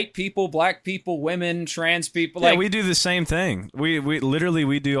of white people, black people, women, trans people. Yeah, Like, we do the same thing. We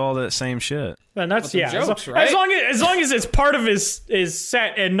literally do all that same shit. and that's they're jokes, right? as long as it's part of his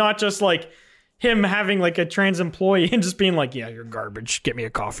set and not just like him having like a trans employee and just being like, yeah, you're garbage, get me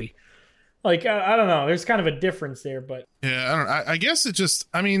a coffee. Like, I don't know. There's kind of a difference there, but Yeah, I don't. I guess it just.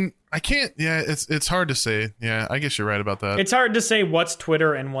 I mean, I can't. Yeah, it's hard to say. Yeah, I guess you're right about that. it's hard to say what's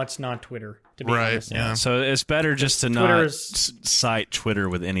Twitter and what's not Twitter. To be Right, honest, yeah. So it's better just to not cite Twitter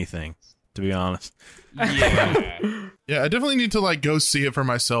with anything, to be honest. yeah. Yeah, I definitely need to like go see it for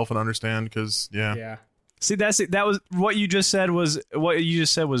myself and understand because Yeah. See, that's it. That was what you just said. Was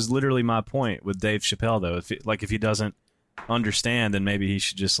literally my point with Dave Chappelle, though. If he doesn't understand, then maybe he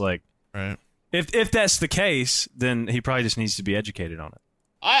should just like. Right. If that's the case, then he probably just needs to be educated on it.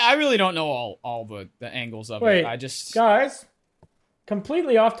 I really don't know all the angles of Wait, it. I just guys,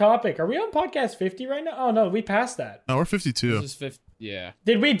 completely off topic. Are we on podcast 50 right now? Oh no, we passed that. No, we're 52. this is 50. Yeah.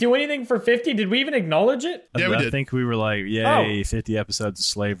 Did we do anything for 50? Did we even acknowledge it? Yeah, we I did. think we were like, yay, 50 episodes of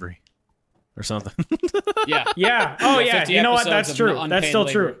slavery or something. Yeah. Yeah. Oh yeah. 50 You know what? episodes That's of true. unpaid That's still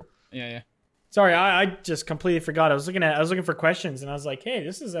labor. true. Yeah. Sorry, I just completely forgot. I was looking for questions, and I was like, "Hey,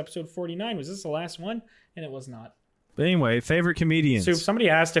 this is episode 49. Was this the last one?" And it was not. But anyway, favorite comedians. Soup. Somebody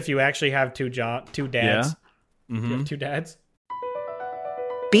asked if you actually have two dads. Yeah. Do you have two dads?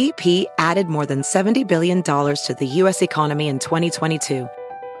 BP added more than $70 billion to the U.S. economy in 2022.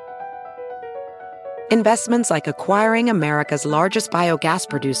 Investments like acquiring America's largest biogas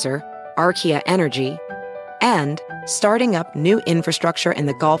producer, Archaea Energy, and starting up new infrastructure in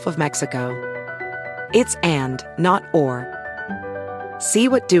the Gulf of Mexico. It's and, not or. See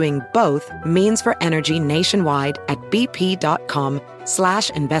what doing both means for energy nationwide at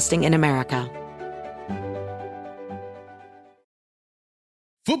bp.com/investing in America.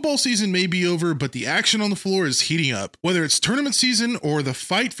 Football season may be over, but the action on the floor is heating up. Whether it's tournament season or the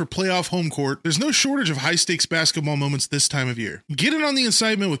fight for playoff home court, there's no shortage of high-stakes basketball moments this time of year. Get in on the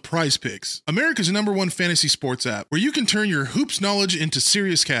excitement with Prize Picks, America's #1 fantasy sports app, where you can turn your hoops knowledge into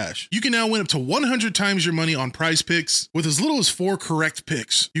serious cash. You can now win up to 100 times your money on Prize Picks with as little as 4 correct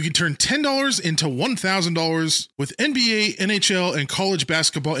picks. You can turn $10 into $1,000 with NBA, NHL, and college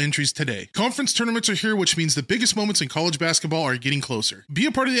basketball entries today. Conference tournaments are here, which means the biggest moments in college basketball are getting closer. Be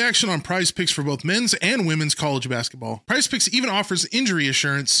a part of the action on Prize Picks for both men's and women's college basketball. Prize Picks even offers injury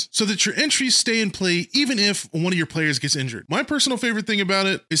assurance so that your entries stay in play even if one of your players gets injured. My personal favorite thing about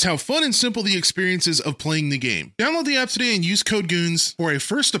it is how fun and simple the experience is of playing the game. Download the app today and use code GOONS for a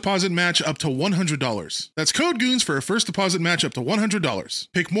first deposit match up to $100. That's code GOONS for a first deposit match up to $100.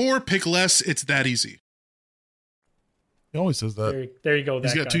 Pick more, pick less, it's that easy. He always says that. There you go.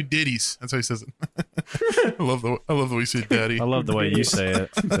 He's got guy. two ditties. That's how he says it. I love the way you say daddy. I love the way you say it,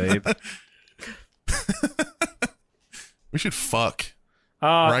 babe. We should fuck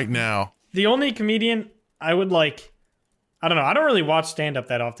Uh, right now. The only comedian I would like, I don't know. I don't really watch stand up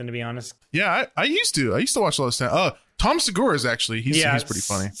that often, to be honest. Yeah, I used to. I used to watch a lot of stand. Tom Segura is actually he's pretty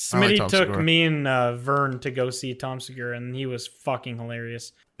funny. I like Smitty Tom took Segura. me and Vern to go see Tom Segura, and he was fucking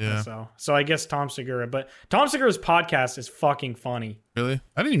hilarious. Yeah. So I guess Tom Segura, but Tom Segura's podcast is fucking funny. Really?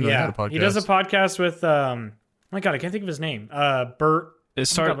 I didn't even know he had Yeah, a podcast. he does a podcast with my God, I can't think of his name. Bert.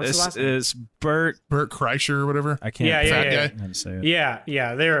 What's Oh my the God, what's the last name? it's Bert. Bert Kreischer or whatever. I can't. Yeah, Fat yeah. guy. I can't say it.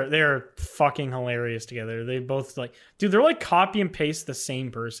 Yeah, they're fucking hilarious together. They both like, dude, they're like copy and paste the same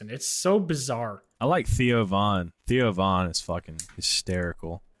person. It's so bizarre. I like Theo Vaughn. Theo Vaughn is fucking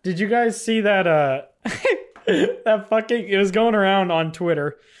hysterical. Did you guys see that? That fucking it was going around on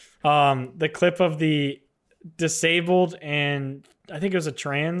Twitter. The clip of the disabled and I think it was a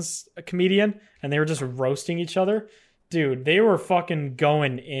trans comedian, and they were just roasting each other. Dude, they were fucking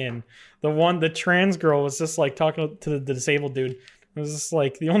going in. The trans girl was just like talking to the disabled dude. It was just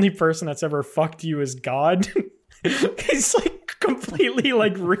like, the only person that's ever fucked you is God. He's like completely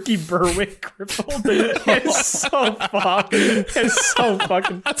like Ricky Berwick crippled. It's so fucked. It's so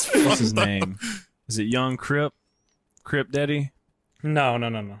fucking. What's his name? Is it Young Crip? Crip Daddy? No.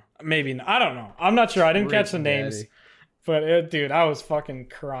 Maybe not. I don't know. I'm not sure. I didn't catch the names. Daddy. But dude, I was fucking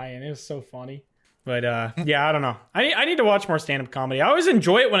crying. It was so funny. But yeah, I don't know. I need to watch more stand-up comedy. I always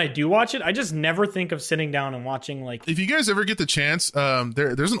enjoy it when I do watch it. I just never think of sitting down and watching like. If you guys ever get the chance,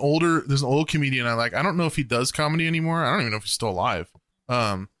 there's an old comedian I like. I don't know if he does comedy anymore. I don't even know if he's still alive.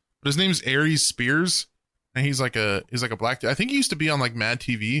 But his name's Aries Spears, and he's like a black dude. I think he used to be on like Mad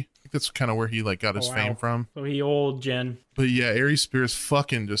TV. I think that's kind of where he like got his fame from. So he old Jen. But yeah, Aries Spears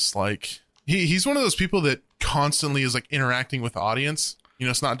fucking just like he's one of those people that constantly is like interacting with the audience. You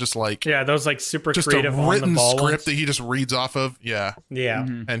know, it's not just like those like super just creative a written on the ball script ones. that he just reads off of. Yeah,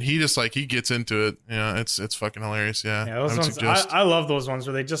 and he just like he gets into it. Yeah, it's fucking hilarious. Yeah, those ones. I love those ones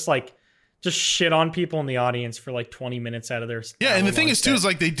where they just shit on people in the audience for like 20 minutes out of their. Yeah, and the thing is too is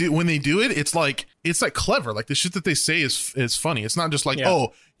like they do when they do it, it's like clever. Like the shit that they say is funny. It's not just like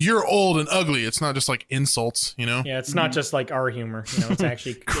oh you're old and ugly. It's not just like insults. You know. Yeah, it's not just like our humor. You know, it's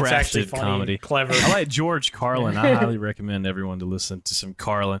actually crafted funny, comedy, clever. I like George Carlin. I highly recommend everyone to listen to some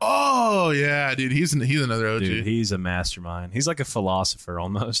Carlin. Oh yeah, dude, he's another OG. Dude, he's a mastermind. He's like a philosopher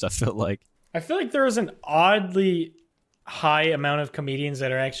almost. I feel like there is an oddly high amount of comedians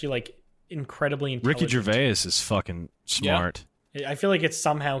that are actually like incredibly intelligent. Ricky Gervais is fucking smart. Yeah. I feel like it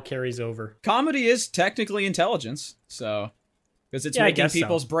somehow carries over. Comedy is technically intelligence, so because it's making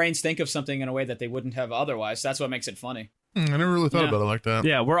people's brains think of something in a way that they wouldn't have otherwise. That's what makes it funny. I never really thought about it like that.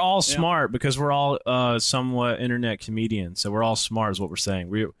 Yeah, we're all smart because we're all somewhat internet comedians. So we're all smart is what we're saying.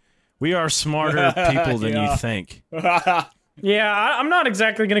 We are smarter people than you think. Yeah, I'm not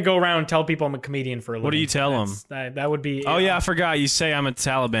exactly going to go around and tell people I'm a comedian for a living. What do you tell them? That would be... Oh, yeah, I forgot. You say I'm a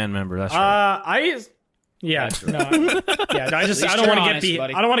Taliban member. That's right. I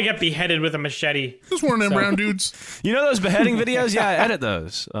don't want to get beheaded with a machete. Just one of them brown dudes. You know those beheading videos? Yeah, I edit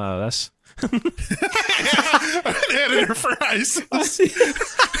those. That's... editor for ISIS.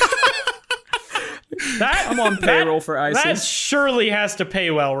 I'm on payroll for ISIS. That surely has to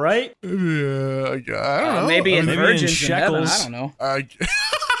pay well, right? Yeah, I don't know. Maybe in maybe virgins in shekels. in heaven, I don't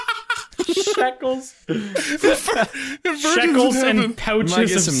know. Shekels. Shekels and pouches might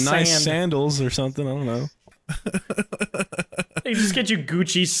get of some nice sand. sandals or something. I don't know. They just get you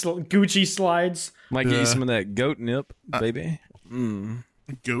Gucci slides. Might get you some of that goat nip, baby.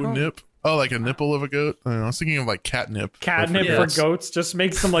 Goat nip. Oh, like a nipple of a goat? I don't know. I was thinking of like catnip. Catnip for goats just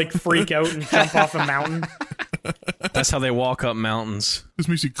makes them like freak out and jump off a mountain. That's how they walk up mountains. Just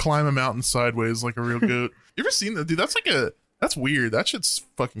makes you climb a mountain sideways like a real goat. You ever seen that, dude? That's weird. That shit's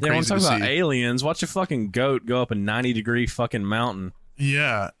fucking Yeah, crazy when to talk see. about aliens, watch a fucking goat go up a 90-degree fucking mountain.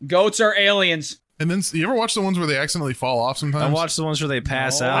 Yeah. Goats are aliens. And then you ever watch the ones where they accidentally fall off sometimes? I watch the ones where they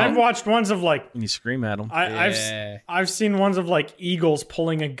pass out I've watched ones of like and you scream at them. I've seen ones of like eagles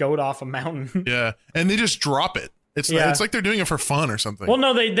pulling a goat off a mountain. Yeah, and they just drop it. It's like they're doing it for fun or something. Well,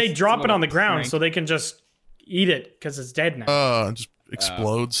 no, they drop it on the ground so they can just eat it because it's dead now. It just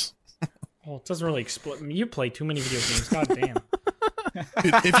explodes. Well, it doesn't really explode. I mean, you play too many video games. God damn.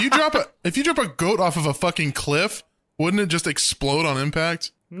 Dude, if you drop a goat off of a fucking cliff, wouldn't it just explode on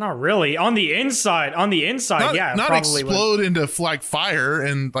impact? Not really. On the inside, yeah, not probably explode into like fire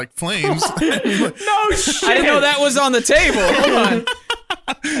and like flames. No shit. I didn't know that was on the table. Hold on.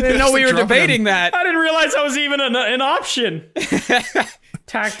 I didn't know we were debating that. I didn't realize that was even an option.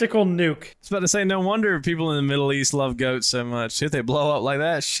 Tactical nuke. I was about to say, no wonder people in the Middle East love goats so much. If they blow up like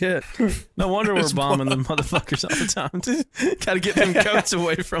that, shit. No wonder we're bombing them motherfuckers all the time. Gotta get them goats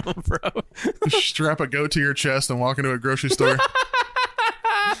away from them, bro. Just strap a goat to your chest and walk into a grocery store.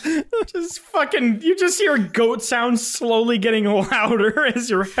 Just fucking, you just hear goat sounds slowly getting louder as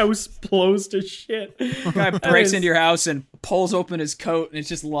your house blows to shit. Guy breaks into your house and pulls open his coat, and it's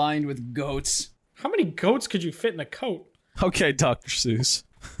just lined with goats. How many goats could you fit in a coat? Okay, Dr. Seuss.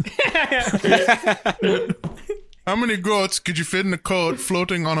 How many goats could you fit in a coat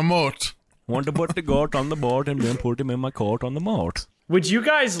floating on a moat? Want to put the goat on the board and then put him in my coat on the moat. Would you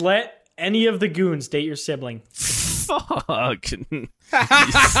guys let any of the goons date your sibling? Fuck.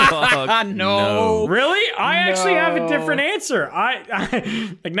 No. Really? I actually have a different answer. I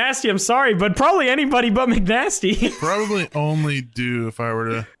McNasty, I'm sorry, but probably anybody but McNasty. Probably only do if I were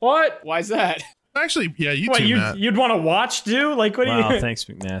to. What? Why's that? Actually, yeah, you What, too, Matt. you'd want to watch do? Like, what do Wow, you... thanks,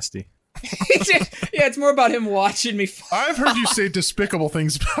 McNasty. Yeah, it's more about him watching me. I've heard you say despicable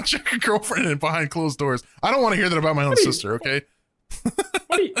things about your girlfriend and behind closed doors. I don't want to hear that about my own sister, okay?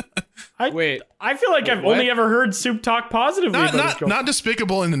 What do you... Wait. I feel like I've only ever heard Soup talk positively about his girlfriend. Not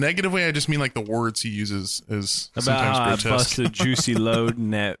despicable in the negative way. I just mean like the words he uses is About sometimes how I grotesque. busted juicy load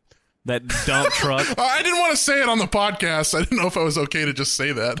in that That dump truck. I didn't want to say it on the podcast. I didn't know if I was okay to just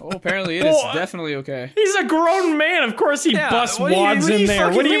say that. Oh, apparently it is definitely okay. He's a grown man. Of course he busts wads in there.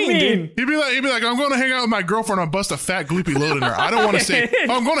 What do you mean? He'd be like, I'm going to hang out with my girlfriend. I'll bust a fat gloopy load in her. I don't want to say,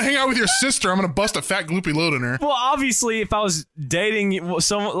 I'm going to hang out with your sister. I'm going to bust a fat gloopy load in her. Well, obviously, if I was dating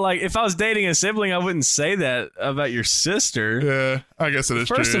someone, like if I was dating a sibling, I wouldn't say that about your sister. Yeah, I guess it is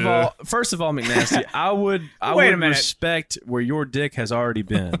First true. of all, McNasty, I would respect where your dick has already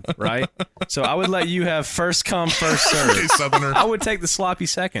been, right? So I would let you have first come, first serve. Okay, Southerner. I would take the sloppy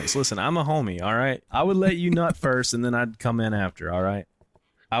seconds. Listen, I'm a homie, all right? I would let you nut first, and then I'd come in after, all right?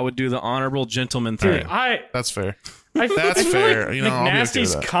 I would do the honorable gentleman thing. That's fair. That's fair. Like you know,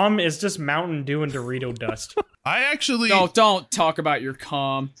 McNasty's cum is just Mountain Dew and Dorito dust. I actually... No, don't talk about your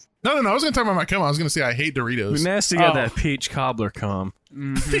cum. No. I was going to talk about my cum. I was going to say I hate Doritos. McNasty got that peach cobbler cum.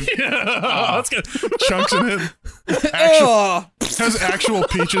 Yeah, let's get chunks in it. Has actual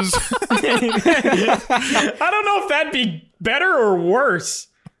peaches. I don't know if that'd be better or worse.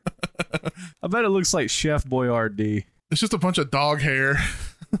 I bet it looks like Chef Boyardee. It's just a bunch of dog hair.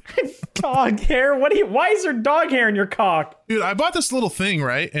 Dog hair? Why is there dog hair in your cock? Dude, I bought this little thing,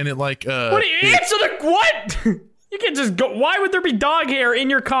 right? And it like what do you answer the what? You can't just go. Why would there be dog hair in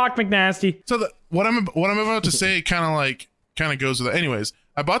your cock, McNasty? So what I'm about to say kind of goes with it. Anyways,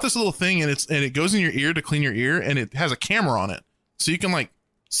 I bought this little thing and it goes in your ear to clean your ear, and it has a camera on it, so you can like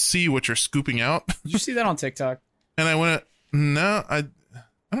see what you're scooping out. Did you see that on TikTok? And I went, no, I don't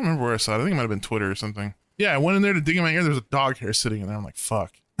remember where I saw it. I think it might have been Twitter or something. Yeah, I went in there to dig in my ear. There's a dog hair sitting in there. I'm like,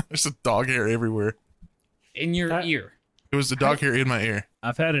 fuck. There's a dog hair everywhere. In your ear. It was the dog hair in my ear.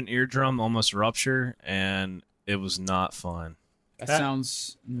 I've had an eardrum almost rupture, and it was not fun. That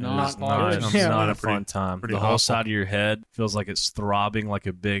sounds not a fun time. The whole awful. side of your head feels like it's throbbing like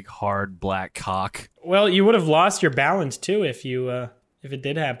a big, hard, black cock. Well, you would have lost your balance, too, if it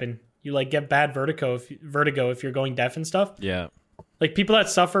did happen. You, like, get bad vertigo if you're going deaf and stuff. Yeah. Like, people that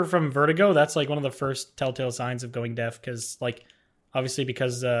suffer from vertigo, that's, like, one of the first telltale signs of going deaf, because, like, obviously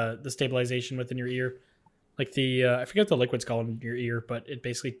because the stabilization within your ear, like I forget what the liquid's called in your ear, but it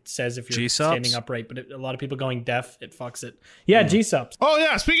basically says if you're G-subs? standing upright, but a lot of people going deaf, it fucks it. Yeah, G-subs. Oh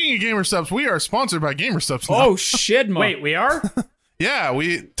yeah, speaking of Gamer Subs, we are sponsored by Gamer Subs now. Oh shit, man. Wait, we are? Yeah,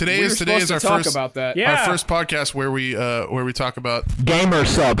 today is our talk first about that. Yeah. our first podcast where we talk about Gamer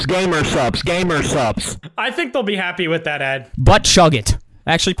subs. I think they'll be happy with that ad. Butt chug it.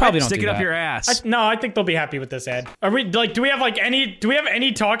 Actually, probably don't Stick do it that. up your ass. I think they'll be happy with this ad. Are we like? Do we have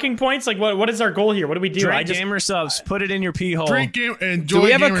any talking points? Like, what is our goal here? What do we do? Drink Gamer Subs. Put it in your pee hole. drink game. Enjoy Do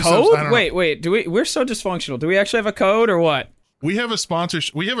we have a Gamer Subs. I don't code? know. Wait. We're so dysfunctional. Do we actually have a code or what? We have a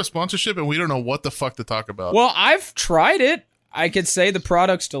sponsorship, and we don't know what the fuck to talk about. Well, I've tried it. I could say the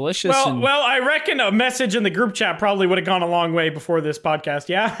product's delicious. Well, I reckon a message in the group chat probably would have gone a long way before this podcast.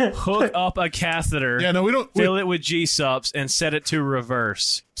 Yeah. Hook up a catheter. Yeah, no, we don't. Fill it with G-subs and set it to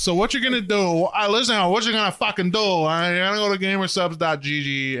reverse. So what you're gonna do? Listen, what you're gonna fucking do? I'm gonna go to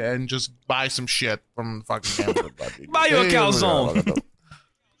gamersubs.gg and just buy some shit from fucking gamersubs.gg. Buy you a calzone.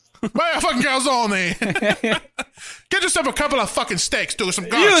 Buy a fucking calzone. Get yourself a couple of fucking steaks. Do some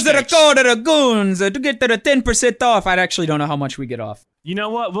garlic use the steaks. code of the goons to get the 10% off. I actually don't know how much we get off. You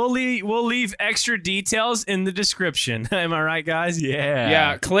know what? We'll leave extra details in the description. Am I right, guys? Yeah.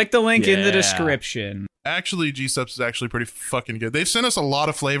 Yeah, click the link in the Yeah. description. Actually, G-Subs is actually pretty fucking good. They've sent us a lot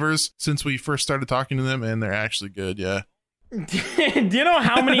of flavors since we first started talking to them, and they're actually good. Yeah. Do you know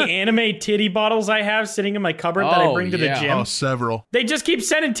how many anime titty bottles I have sitting in my cupboard that I bring to the gym? Oh, several. They just keep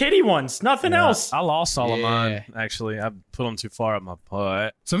sending titty ones. Nothing else. I lost all of Yeah. mine, actually. I put them too far up my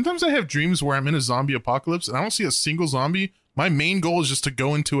butt. Sometimes I have dreams where I'm in a zombie apocalypse and I don't see a single zombie. My main goal is just to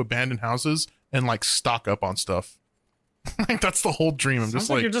go into abandoned houses and like stock up on stuff. Like that's the whole dream. I'm Sounds just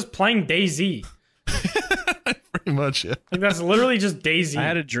like like you're just playing DayZ. pretty much, yeah. Like that's literally just DayZ. I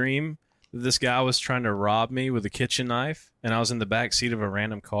had a dream that this guy was trying to rob me with a kitchen knife, and I was in the back seat of a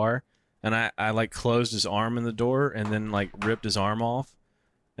random car, and I like closed his arm in the door and then like ripped his arm off.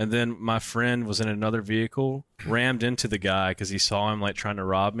 And then my friend was in another vehicle, rammed into the guy because he saw him like trying to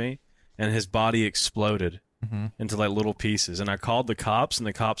rob me, and his body exploded into like little pieces. And I called the cops, and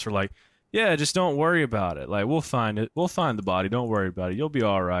the cops were like, "Yeah, just don't worry about it. Like we'll find it. We'll find the body. Don't worry about it. You'll be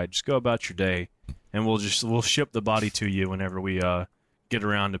all right. Just go about your day, and we'll ship the body to you whenever we get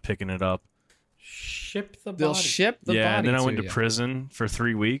around to picking it up." Ship the body. They'll ship the body. Yeah, and then I went to you. prison for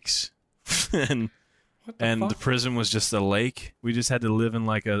 3 weeks. and the prison was just a lake. We just had to live in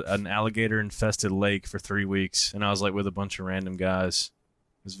like an alligator infested lake for 3 weeks, and I was like with a bunch of random guys.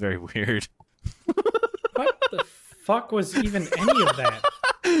 It was very weird. What the fuck was even any of that?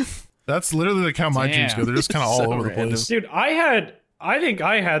 That's literally like how my dreams go. They're just kind of all So over the random. place. Dude, I I think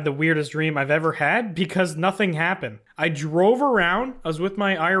I had the weirdest dream I've ever had because nothing happened. I drove around. I was with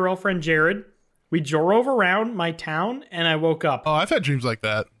my IRL friend Jared. We drove around my town and I woke up. Oh, I've had dreams like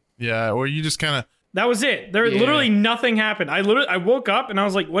that. Yeah, where you just kind of... That was it. Literally nothing happened. I woke up and I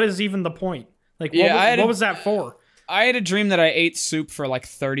was like, what is even the point? Like, what was that for? I had a dream that I ate soup for like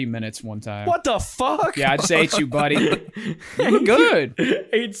 30 minutes one time. What the fuck? Yeah, I just ate you, buddy. You were good.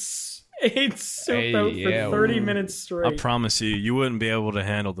 Ate soup out for 30 minutes straight. I promise you wouldn't be able to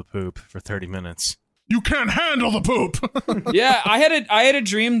handle the poop for 30 minutes. You can't handle the poop. Yeah, I had a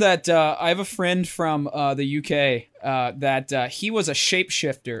dream that I have a friend from the UK that he was a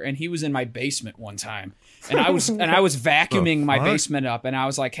shapeshifter and he was in my basement one time, and I was vacuuming my basement up, and I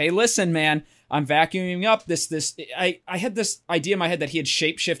was like, hey, listen, man, I'm vacuuming up this. I had this idea in my head that he had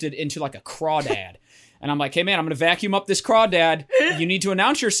shapeshifted into like a crawdad. And I'm like, hey, man, I'm going to vacuum up this crawdad. You need to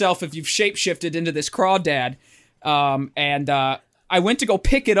announce yourself if you've shapeshifted into this crawdad. And I went to go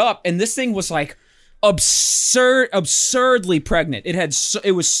pick it up, and this thing was like absurdly pregnant.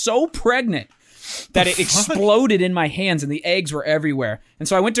 It was so pregnant that it exploded in my hands, and the eggs were everywhere. And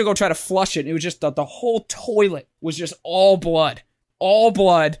so I went to go try to flush it, and it was just the whole toilet was just all blood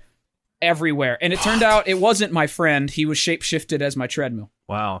everywhere. And it turned out it wasn't my friend. He was shapeshifted as my treadmill.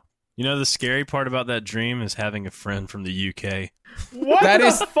 Wow. You know, the scary part about that dream is having a friend from the UK. What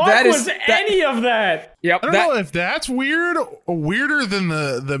the fuck was any of that? Yep, I don't know if that's weird or weirder than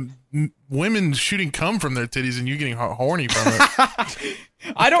the women shooting cum from their titties and you getting horny from it.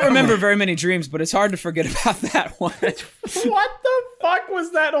 I don't remember very many dreams, but it's hard to forget about that one. What the fuck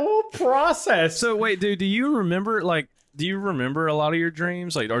was that whole process? So wait, dude, do you remember a lot of your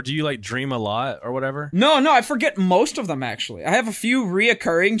dreams? Like, or do you like dream a lot or whatever? No, I forget most of them, actually. I have a few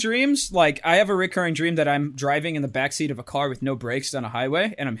reoccurring dreams. Like, I have a recurring dream that I'm driving in the backseat of a car with no brakes down a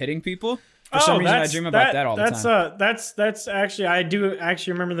highway and I'm hitting people. For some reason, I dream about that all the time. That's actually, I do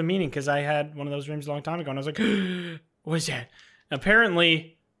actually remember the meaning because I had one of those dreams a long time ago and I was like, what's that?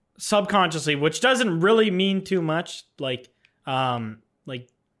 Apparently, subconsciously, which doesn't really mean too much, like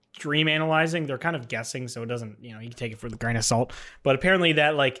dream analyzing, they're kind of guessing, so it doesn't, you can take it for the grain of salt. But apparently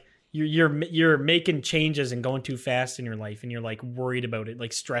that like you're making changes and going too fast in your life, and you're like worried about it,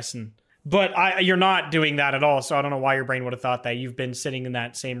 like stressing. But you're not doing that at all, so I don't know why your brain would have thought that. You've been sitting in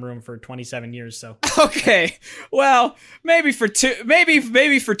that same room for 27 years, so. Okay, well, maybe for 2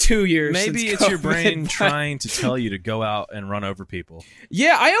 years. Maybe it's your brain trying to tell you to go out and run over people.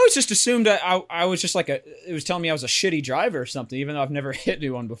 Yeah, I always just assumed that I was just like it was telling me I was a shitty driver or something, even though I've never hit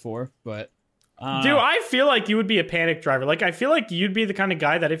anyone before. But dude, I feel like you would be a panic driver. Like, I feel like you'd be the kind of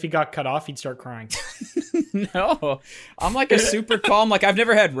guy that if he got cut off, he'd start crying. No, I'm like a super calm. Like, I've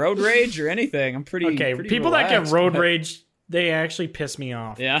never had road rage or anything. I'm pretty people relaxed, that get road rage, they actually piss me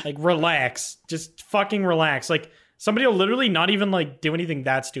off. Yeah, like relax, just fucking relax. Like, somebody will literally not even like do anything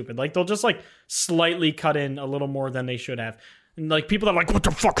that stupid. Like, they'll just like slightly cut in a little more than they should have. And like people that are like, what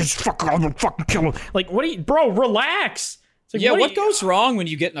the fuck is fucking? I'm gonna fucking kill him. Like, what are you, bro? Relax. Like, yeah, what goes wrong when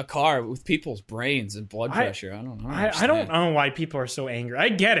you get in a car with people's brains and blood pressure? I don't know. I don't know why people are so angry. I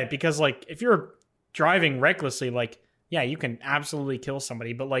get it, because like if you're driving recklessly, like, yeah, you can absolutely kill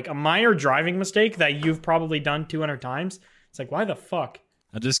somebody, but like a minor driving mistake that you've probably done 200 times, it's like, why the fuck?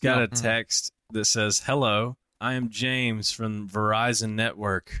 I just got a text that says, "Hello, I am James from Verizon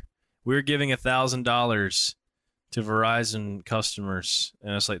Network. We're giving $1,000 to Verizon customers,"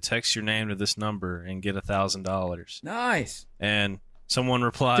 and it's like, text your name to this number and get $1,000. Nice. And someone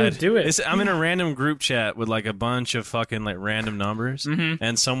replied, "Dude, do it." I'm in a random group chat with like a bunch of fucking like random numbers,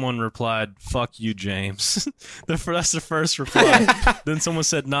 and someone replied, "Fuck you, James." That's the first reply. Then someone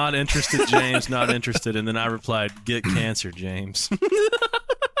said, "Not interested, James. Not interested." And then I replied, "Get cancer, James."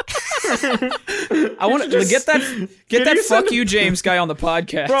 I want to get that fuck you, James guy on the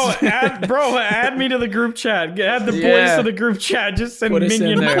podcast. Bro, add me to the group chat. Add the boys to the group chat. Just send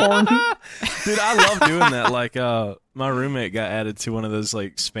minion porn. Dude, I love doing that. Like, my roommate got added to one of those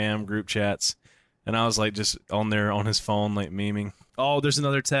like spam group chats, and I was like just on there on his phone, like memeing. Oh, there's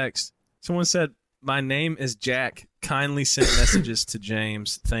another text. Someone said, "My name is Jack. Kindly send messages to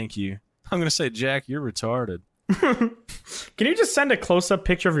James. Thank you." I'm gonna say, Jack, you're retarded. Can you just send a close-up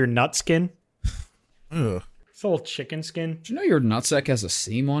picture of your nut skin? Ugh. It's a little chicken skin. Did you know your nutsack has a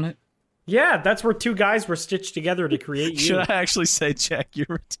seam on it? Yeah, that's where two guys were stitched together to create you. Should I actually say, Jack, you're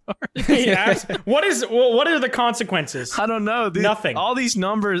retarded? Yeah, what are the consequences? I don't know, dude. Nothing. All of these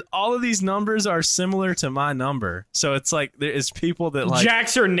numbers are similar to my number. So it's like there is people that like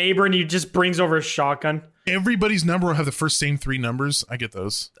Jack's your neighbor and he just brings over a shotgun. Everybody's number will have the same 3 numbers. I get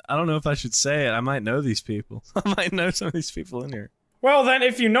those. I don't know if I should say it. I might know these people. I might know some of these people in here. Well, then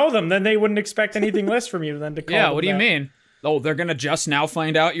if you know them, then they wouldn't expect anything less from you than to call them what do you mean? Oh, they're gonna just now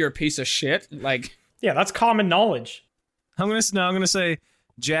find out you're a piece of shit? Like, Yeah, that's common knowledge. I'm gonna say,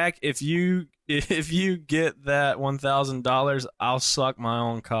 Jack, if you get that $1,000, I'll suck my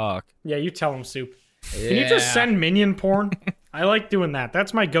own cock. Yeah, you tell him, Soup. Can you just send minion porn? I like doing that.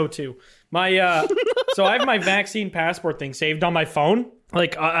 That's my go-to. My so I have my vaccine passport thing saved on my phone.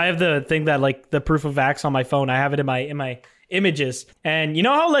 Like I have the thing that like the proof of vax on my phone. I have it in my images. And you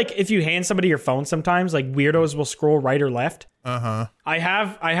know how like if you hand somebody your phone sometimes like weirdos will scroll right or left? Uh-huh. I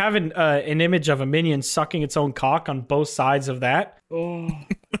have an image of a minion sucking its own cock on both sides of that. Oh.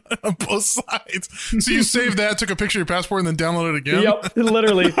 On both sides. So you saved that, took a picture of your passport, and then downloaded it again? Yep,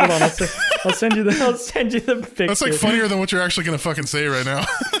 literally. Hold on, I'll send you the picture. That's like funnier than what you're actually going to fucking say right now.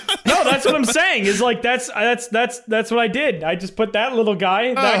 No, that's what I'm saying. Is like that's what I did. I just put that little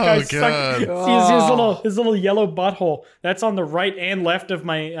guy. That guy stuck his little yellow butthole. That's on the right and left of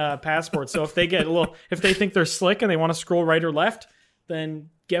my passport. So if they think they're slick and they want to scroll right or left, then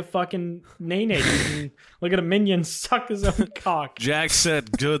get fucking nay. Look at a minion suck his own cock. Jack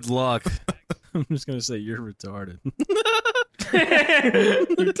said, "Good luck." I'm just gonna say you're retarded.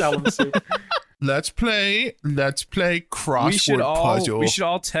 You tell him, Soup. Let's play crossword puzzle. We should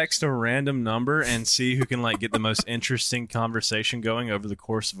all text a random number and see who can like get the most interesting conversation going over the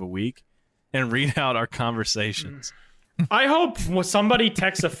course of a week, and read out our conversations. I hope somebody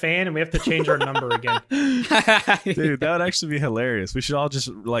texts a fan and we have to change our number again. Dude, that would actually be hilarious. We should all just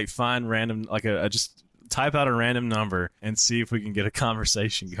like find random, like just type out a random number and see if we can get a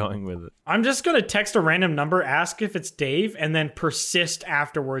conversation going with it. I'm just going to text a random number, ask if it's Dave, and then persist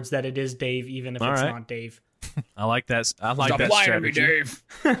afterwards that it is Dave, even if it's not Dave. I like that. I like stop that lying strategy. to me, Dave.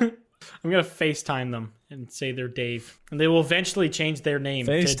 I'm going to FaceTime them and say they're Dave. And they will eventually change their name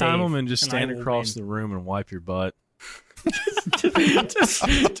to Dave. FaceTime them and just stand across the room and wipe your butt.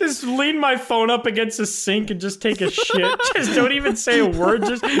 just lean my phone up against the sink and just take a shit. Just don't even say a word.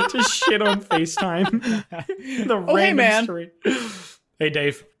 Just shit on FaceTime. Hey man. Story. Hey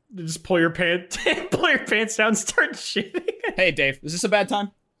Dave, just pull your pants down and start shitting. Hey Dave, is this a bad time?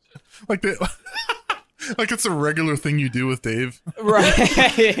 Like it's a regular thing you do with Dave.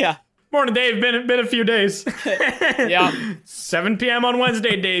 Right. Yeah. Morning, Dave. Been a few days. Yeah. 7 p.m. on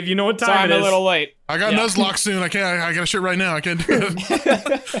Wednesday, Dave. You know what time Sorry, it I'm is. a little late. I got Nuzlocke soon. I got shit right now. I can't do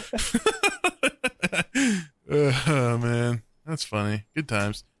it. Oh, man. That's funny. Good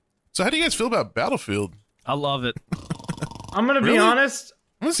times. So how do you guys feel about Battlefield? I love it. I'm going to be honest.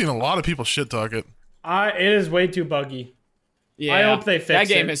 I've seen a lot of people shit talk it. It is way too buggy. Yeah. I hope they fix that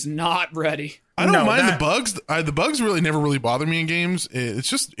game it. is not ready. I don't mind the bugs. The bugs really never really bother me in games. It's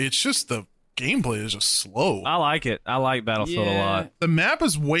just the gameplay is just slow. I like it. I like Battlefield a lot. The map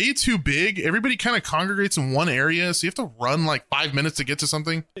is way too big. Everybody kind of congregates in one area, so you have to run like 5 minutes to get to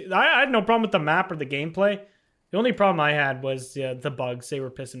something. I had no problem with the map or the gameplay. The only problem I had was the bugs. They were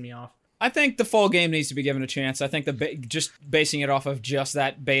pissing me off. I think the full game needs to be given a chance. I think just basing it off of just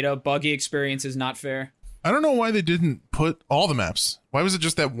that beta buggy experience is not fair. I don't know why they didn't put all the maps. Why was it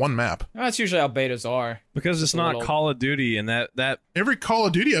just that one map? That's usually how betas are. Because it's not Call of Duty, and that every Call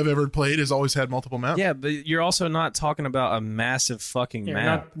of Duty I've ever played has always had multiple maps. Yeah, but you're also not talking about a massive fucking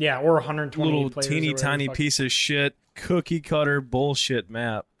map. Or 120 little players teeny tiny piece of shit, cookie cutter bullshit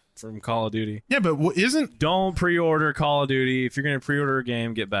map from Call of Duty. Yeah, but don't pre-order Call of Duty. If you're gonna pre-order a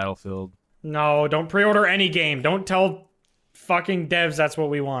game, get Battlefield. No, don't pre-order any game. Don't tell fucking devs that's what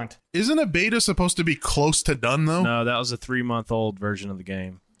we want. Isn't a beta supposed to be close to done though? No, that was a 3-month-old version of the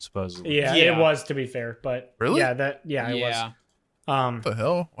game, supposedly. Yeah, it was, to be fair, but really, it was. What the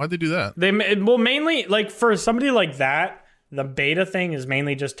hell? Why'd they do that? They mainly like for somebody like that, the beta thing is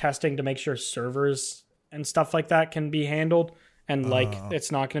mainly just testing to make sure servers and stuff like that can be handled and like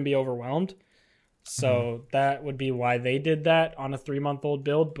it's not going to be overwhelmed. So that would be why they did that on a 3-month-old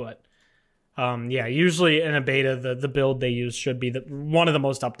build, but. Usually in a beta, the build they use should be one of the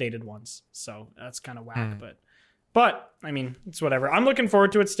most updated ones. So that's kind of whack, but I mean, it's whatever. I'm looking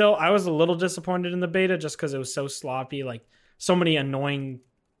forward to it still. I was a little disappointed in the beta just because it was so sloppy. Like so many annoying,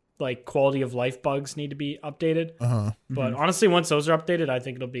 like quality of life bugs need to be updated. But honestly, once those are updated, I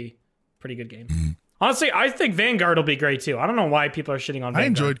think it'll be a pretty good game. Honestly, I think Vanguard will be great too. I don't know why people are shitting on Vanguard. I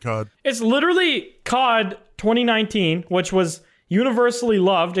enjoyed COD. It's literally COD 2019, which was universally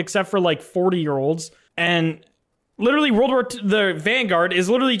loved except for like 40-year-olds, and Literally, the Vanguard is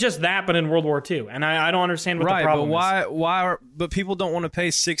literally just that, but in World War II, and I don't understand what the problem is. But people don't want to pay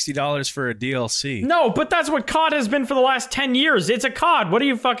 $60 for a DLC. No, but that's what COD has been for the last 10 years. It's a COD. What are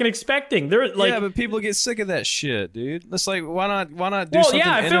you fucking expecting? Yeah, but people get sick of that shit, dude. It's like, why not do something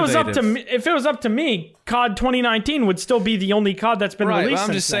innovative? If it was up to me, COD 2019 would still be the only COD that's been released.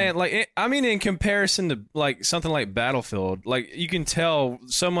 I'm just saying, like, in comparison to like something like Battlefield, like you can tell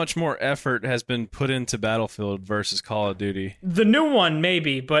so much more effort has been put into Battlefield versus Call of Duty. The new one,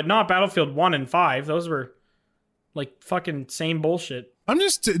 maybe, but not Battlefield 1 and 5. Those were like fucking same bullshit. I'm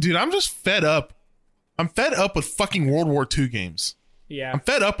just fed up. I'm fed up with fucking World War II games. Yeah. I'm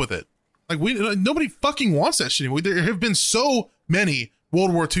fed up with it. Like nobody fucking wants that shit anymore. There have been so many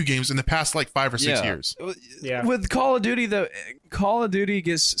World War II games in the past like 5 or 6 years. Yeah. With Call of Duty, though, Call of Duty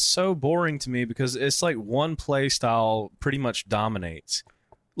gets so boring to me because it's like one play style pretty much dominates.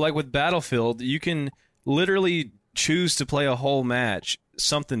 Like with Battlefield, you can literally choose to play a whole match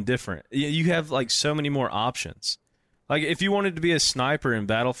something different. You have like so many more options. Like if you wanted to be a sniper in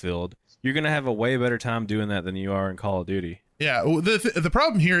Battlefield, you're gonna have a way better time doing that than you are in Call of Duty. Yeah, well, the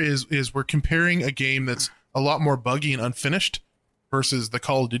problem here is we're comparing a game that's a lot more buggy and unfinished versus the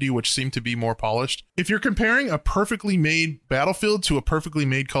Call of Duty, which seemed to be more polished. If you're comparing a perfectly made Battlefield to a perfectly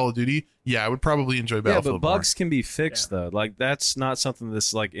made Call of Duty, yeah, I would probably enjoy Battlefield. Yeah, but bugs can be fixed though. Like that's not something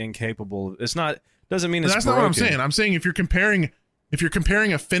that's like incapable. It's not. Doesn't mean it's. That's broken. not what I'm saying. I'm saying if you're comparing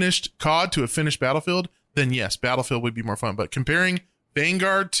a finished COD to a finished Battlefield, then yes, Battlefield would be more fun. But comparing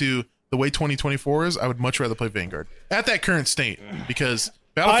Vanguard to the way 2024 is, I would much rather play Vanguard at that current state because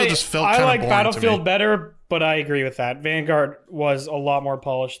Battlefield just felt kind of boring. I like Battlefield better, but I agree with that. Vanguard was a lot more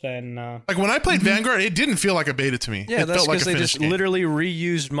polished than. Like when I played Vanguard, it didn't feel like a beta to me. Yeah, it that's felt like because a they finished just game. literally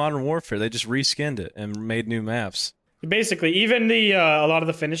reused Modern Warfare. They just reskinned it and made new maps. Basically, even the a lot of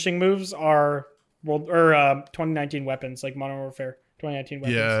the finishing moves are 2019 weapons, like Modern Warfare 2019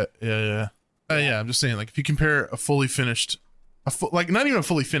 weapons. Yeah. I'm just saying, like if you compare a fully finished, like not even a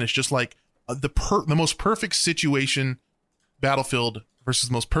fully finished, just like the most perfect situation Battlefield versus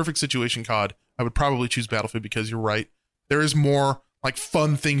the most perfect situation COD, I would probably choose Battlefield because you're right. There is more like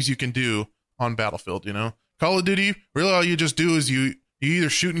fun things you can do on Battlefield. You know, Call of Duty, really all you just do is you either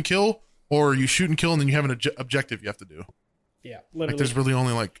shoot and kill or you shoot and kill and then you have an objective you have to do. Yeah, literally. Like there's really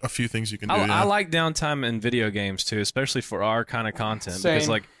only like a few things you can do. I like downtime in video games too, especially for our kind of content because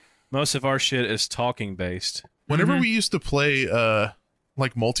like most of our shit is talking based. Whenever we used to play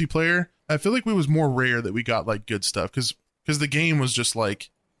like multiplayer, I feel like it was more rare that we got like good stuff because the game was just like,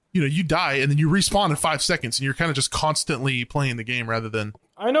 you know, you die and then you respawn in 5 seconds and you're kind of just constantly playing the game rather than.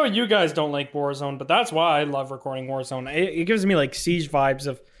 I know you guys don't like Warzone, but that's why I love recording Warzone. It gives me like Siege vibes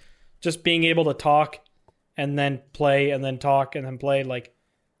of just being able to talk and then play and then talk and then play. Like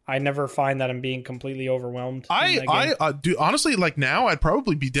I never find that I'm being completely overwhelmed. I do honestly, like now I'd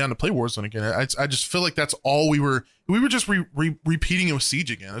probably be down to play Warzone again. I just feel like that's all we were just repeating it with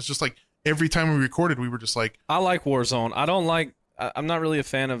Siege again. It's just like every time we recorded, we were just like, I like Warzone. I'm not really a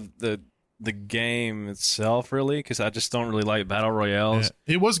fan of the game itself really because I just don't really like battle royales.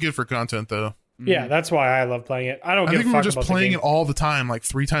 Yeah. It was good for content though. Yeah, that's why I love playing it. I think we were just playing it all the time, like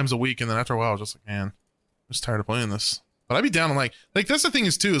 3 times a week, and then after a while, I was just like, man, I'm just tired of playing this. But I'd be down on like that's the thing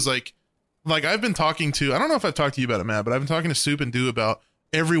is too is like I've been talking to, I don't know if I've talked to you about it, Matt, but I've been talking to Soup and Do about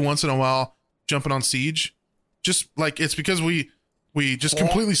every once in a while jumping on Siege. Just like it's because we just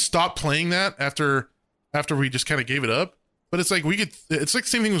completely stopped playing that after we just kind of gave it up. But it's like it's like the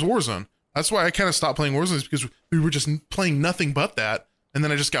same thing as Warzone. That's why I kind of stopped playing Warzone is because we were just playing nothing but that, and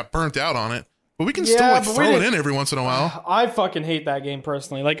then I just got burnt out on it. But we can still like throw it in every once in a while. I fucking hate that game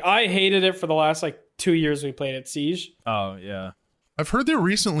personally. Like I hated it for the last like 2 years we played at Siege. Oh yeah. I've heard that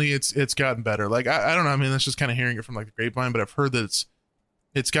recently it's gotten better. Like I don't know. I mean, that's just kind of hearing it from like the grapevine, but I've heard that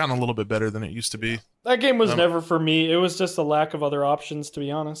it's gotten a little bit better than it used to be. That game was never for me. It was just a lack of other options, to be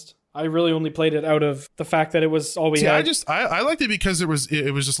honest. I really only played it out of the fact that it was all we had. I liked it because it was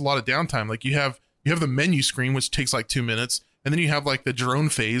just a lot of downtime. Like you have the menu screen, which takes like 2 minutes, and then you have like the drone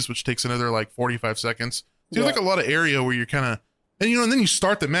phase, which takes another like 45 seconds. So you have like a lot of area where you're kind of, and then you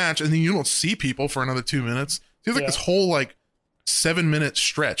start the match, and then you don't see people for another 2 minutes. So you have like this whole like 7-minute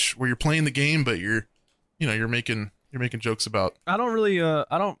stretch where you're playing the game, but you're making jokes about. I don't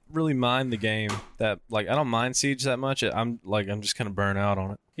really mind the game that like I don't mind Siege that much. I'm just kind of burnt out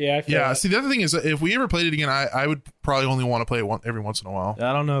on it. Yeah. Yeah. See, the other thing is that if we ever played it again, I would probably only want to play it every once in a while.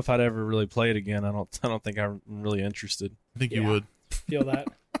 I don't know if I'd ever really play it again. I don't think I'm really interested. I think you would. Feel that.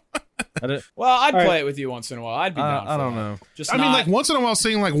 Well, I'd All play right. it with you once in a while. I'd be down. I for don't that. know. Just I mean, not- like once in a while,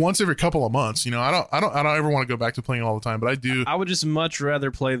 saying like once every couple of months. You know, I don't ever want to go back to playing all the time, but I do. I would just much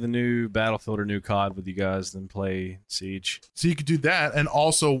rather play the new Battlefield or new COD with you guys than play Siege. So you could do that, and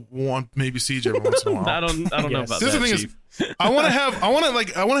also want maybe Siege every once in a while. I don't know Yes. about This is that, the thing Chief. is, I want to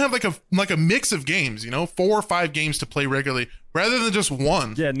have like a mix of games. You know, 4 or 5 games to play regularly rather than just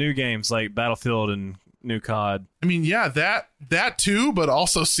one. Yeah, new games like Battlefield and new COD. I mean, yeah, that too, but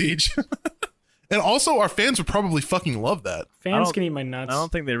also Siege. And also, our fans would probably fucking love that. Fans don't- can eat my nuts. I don't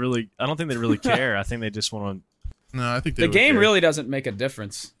think they really care. I think they just want No, I think they the would game care. really doesn't make a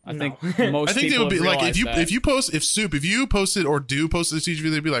difference. I think most I think they people would be have like realized that. if you posted or do post a Siege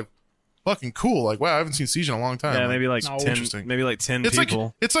video, they'd be like, fucking cool. Like, wow, I haven't seen Siege in a long time. to. Yeah, Like, maybe like No. 10. Interesting. Maybe like 10 it's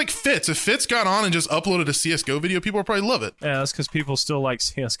people. like Fitz. If Fitz got on and just uploaded a CS:GO video, people would probably love it. Yeah, that's because people still like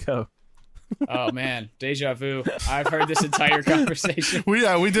CS:GO. Oh man, deja vu. I've heard this entire conversation. We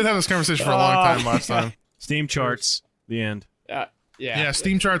did have this conversation for a long time last time. Steam charts. The end. Yeah,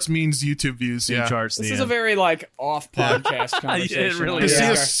 Steam charts means YouTube views. Steam Yeah. charts. This the is end. a very like off podcast conversation. really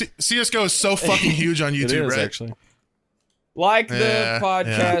Because is. CS:GO is so fucking huge on It YouTube, is right? actually. Like the Yeah,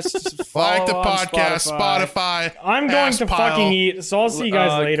 podcast. Like the follow on podcast, Spotify. I'm going to Asspile. fucking eat, so I'll see you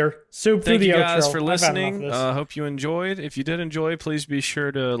guys later. Soup through Thank the you outro. guys for I've had enough listening. of this. Hope you enjoyed. If you did enjoy, please be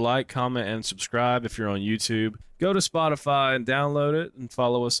sure to like, comment, and subscribe if you're on YouTube. Go to Spotify and download it and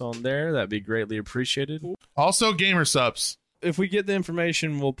follow us on there. That'd be greatly appreciated. Also, gamer subs. If we get the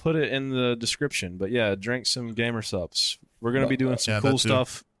information, we'll put it in the description. But yeah, drink some gamer subs. We're going to be doing some Yeah, cool that too.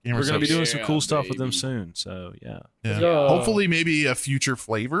 stuff. Gamer We're going to be subs. doing some Yeah, cool stuff with them baby. soon. So yeah. Yeah. Yeah. Hopefully, maybe a future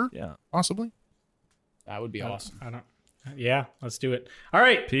flavor, Yeah. possibly. That would be awesome. I don't. Yeah, let's do it. All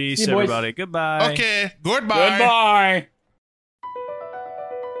right. Peace, See you, boys. everybody. Goodbye. Okay, goodbye. Goodbye.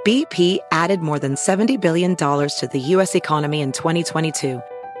 BP added more than $70 billion to the U.S. economy in 2022.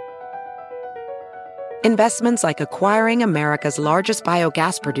 Investments like acquiring America's largest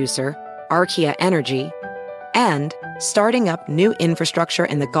biogas producer, Archaea Energy, and starting up new infrastructure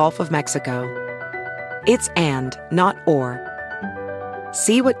in the Gulf of Mexico. It's and, not or.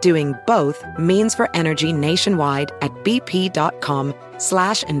 See what doing both means for energy nationwide at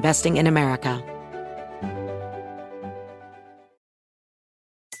bp.com/investing in America.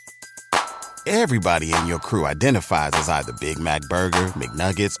 Everybody in your crew identifies as either Big Mac Burger,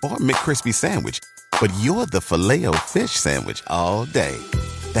 McNuggets, or McCrispy Sandwich. But you're the Filet-O-Fish Sandwich all day.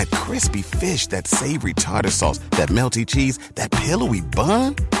 That crispy fish, that savory tartar sauce, that melty cheese, that pillowy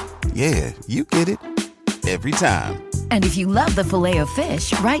bun. Yeah, you get it. Every time. And if you love the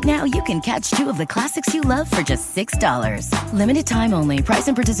Filet-O-Fish, right now you can catch 2 of the classics you love for just $6. Limited time only. Price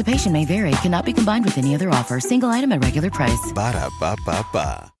and participation may vary. Cannot be combined with any other offer. Single item at regular price.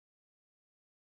 Ba-da-ba-ba-ba.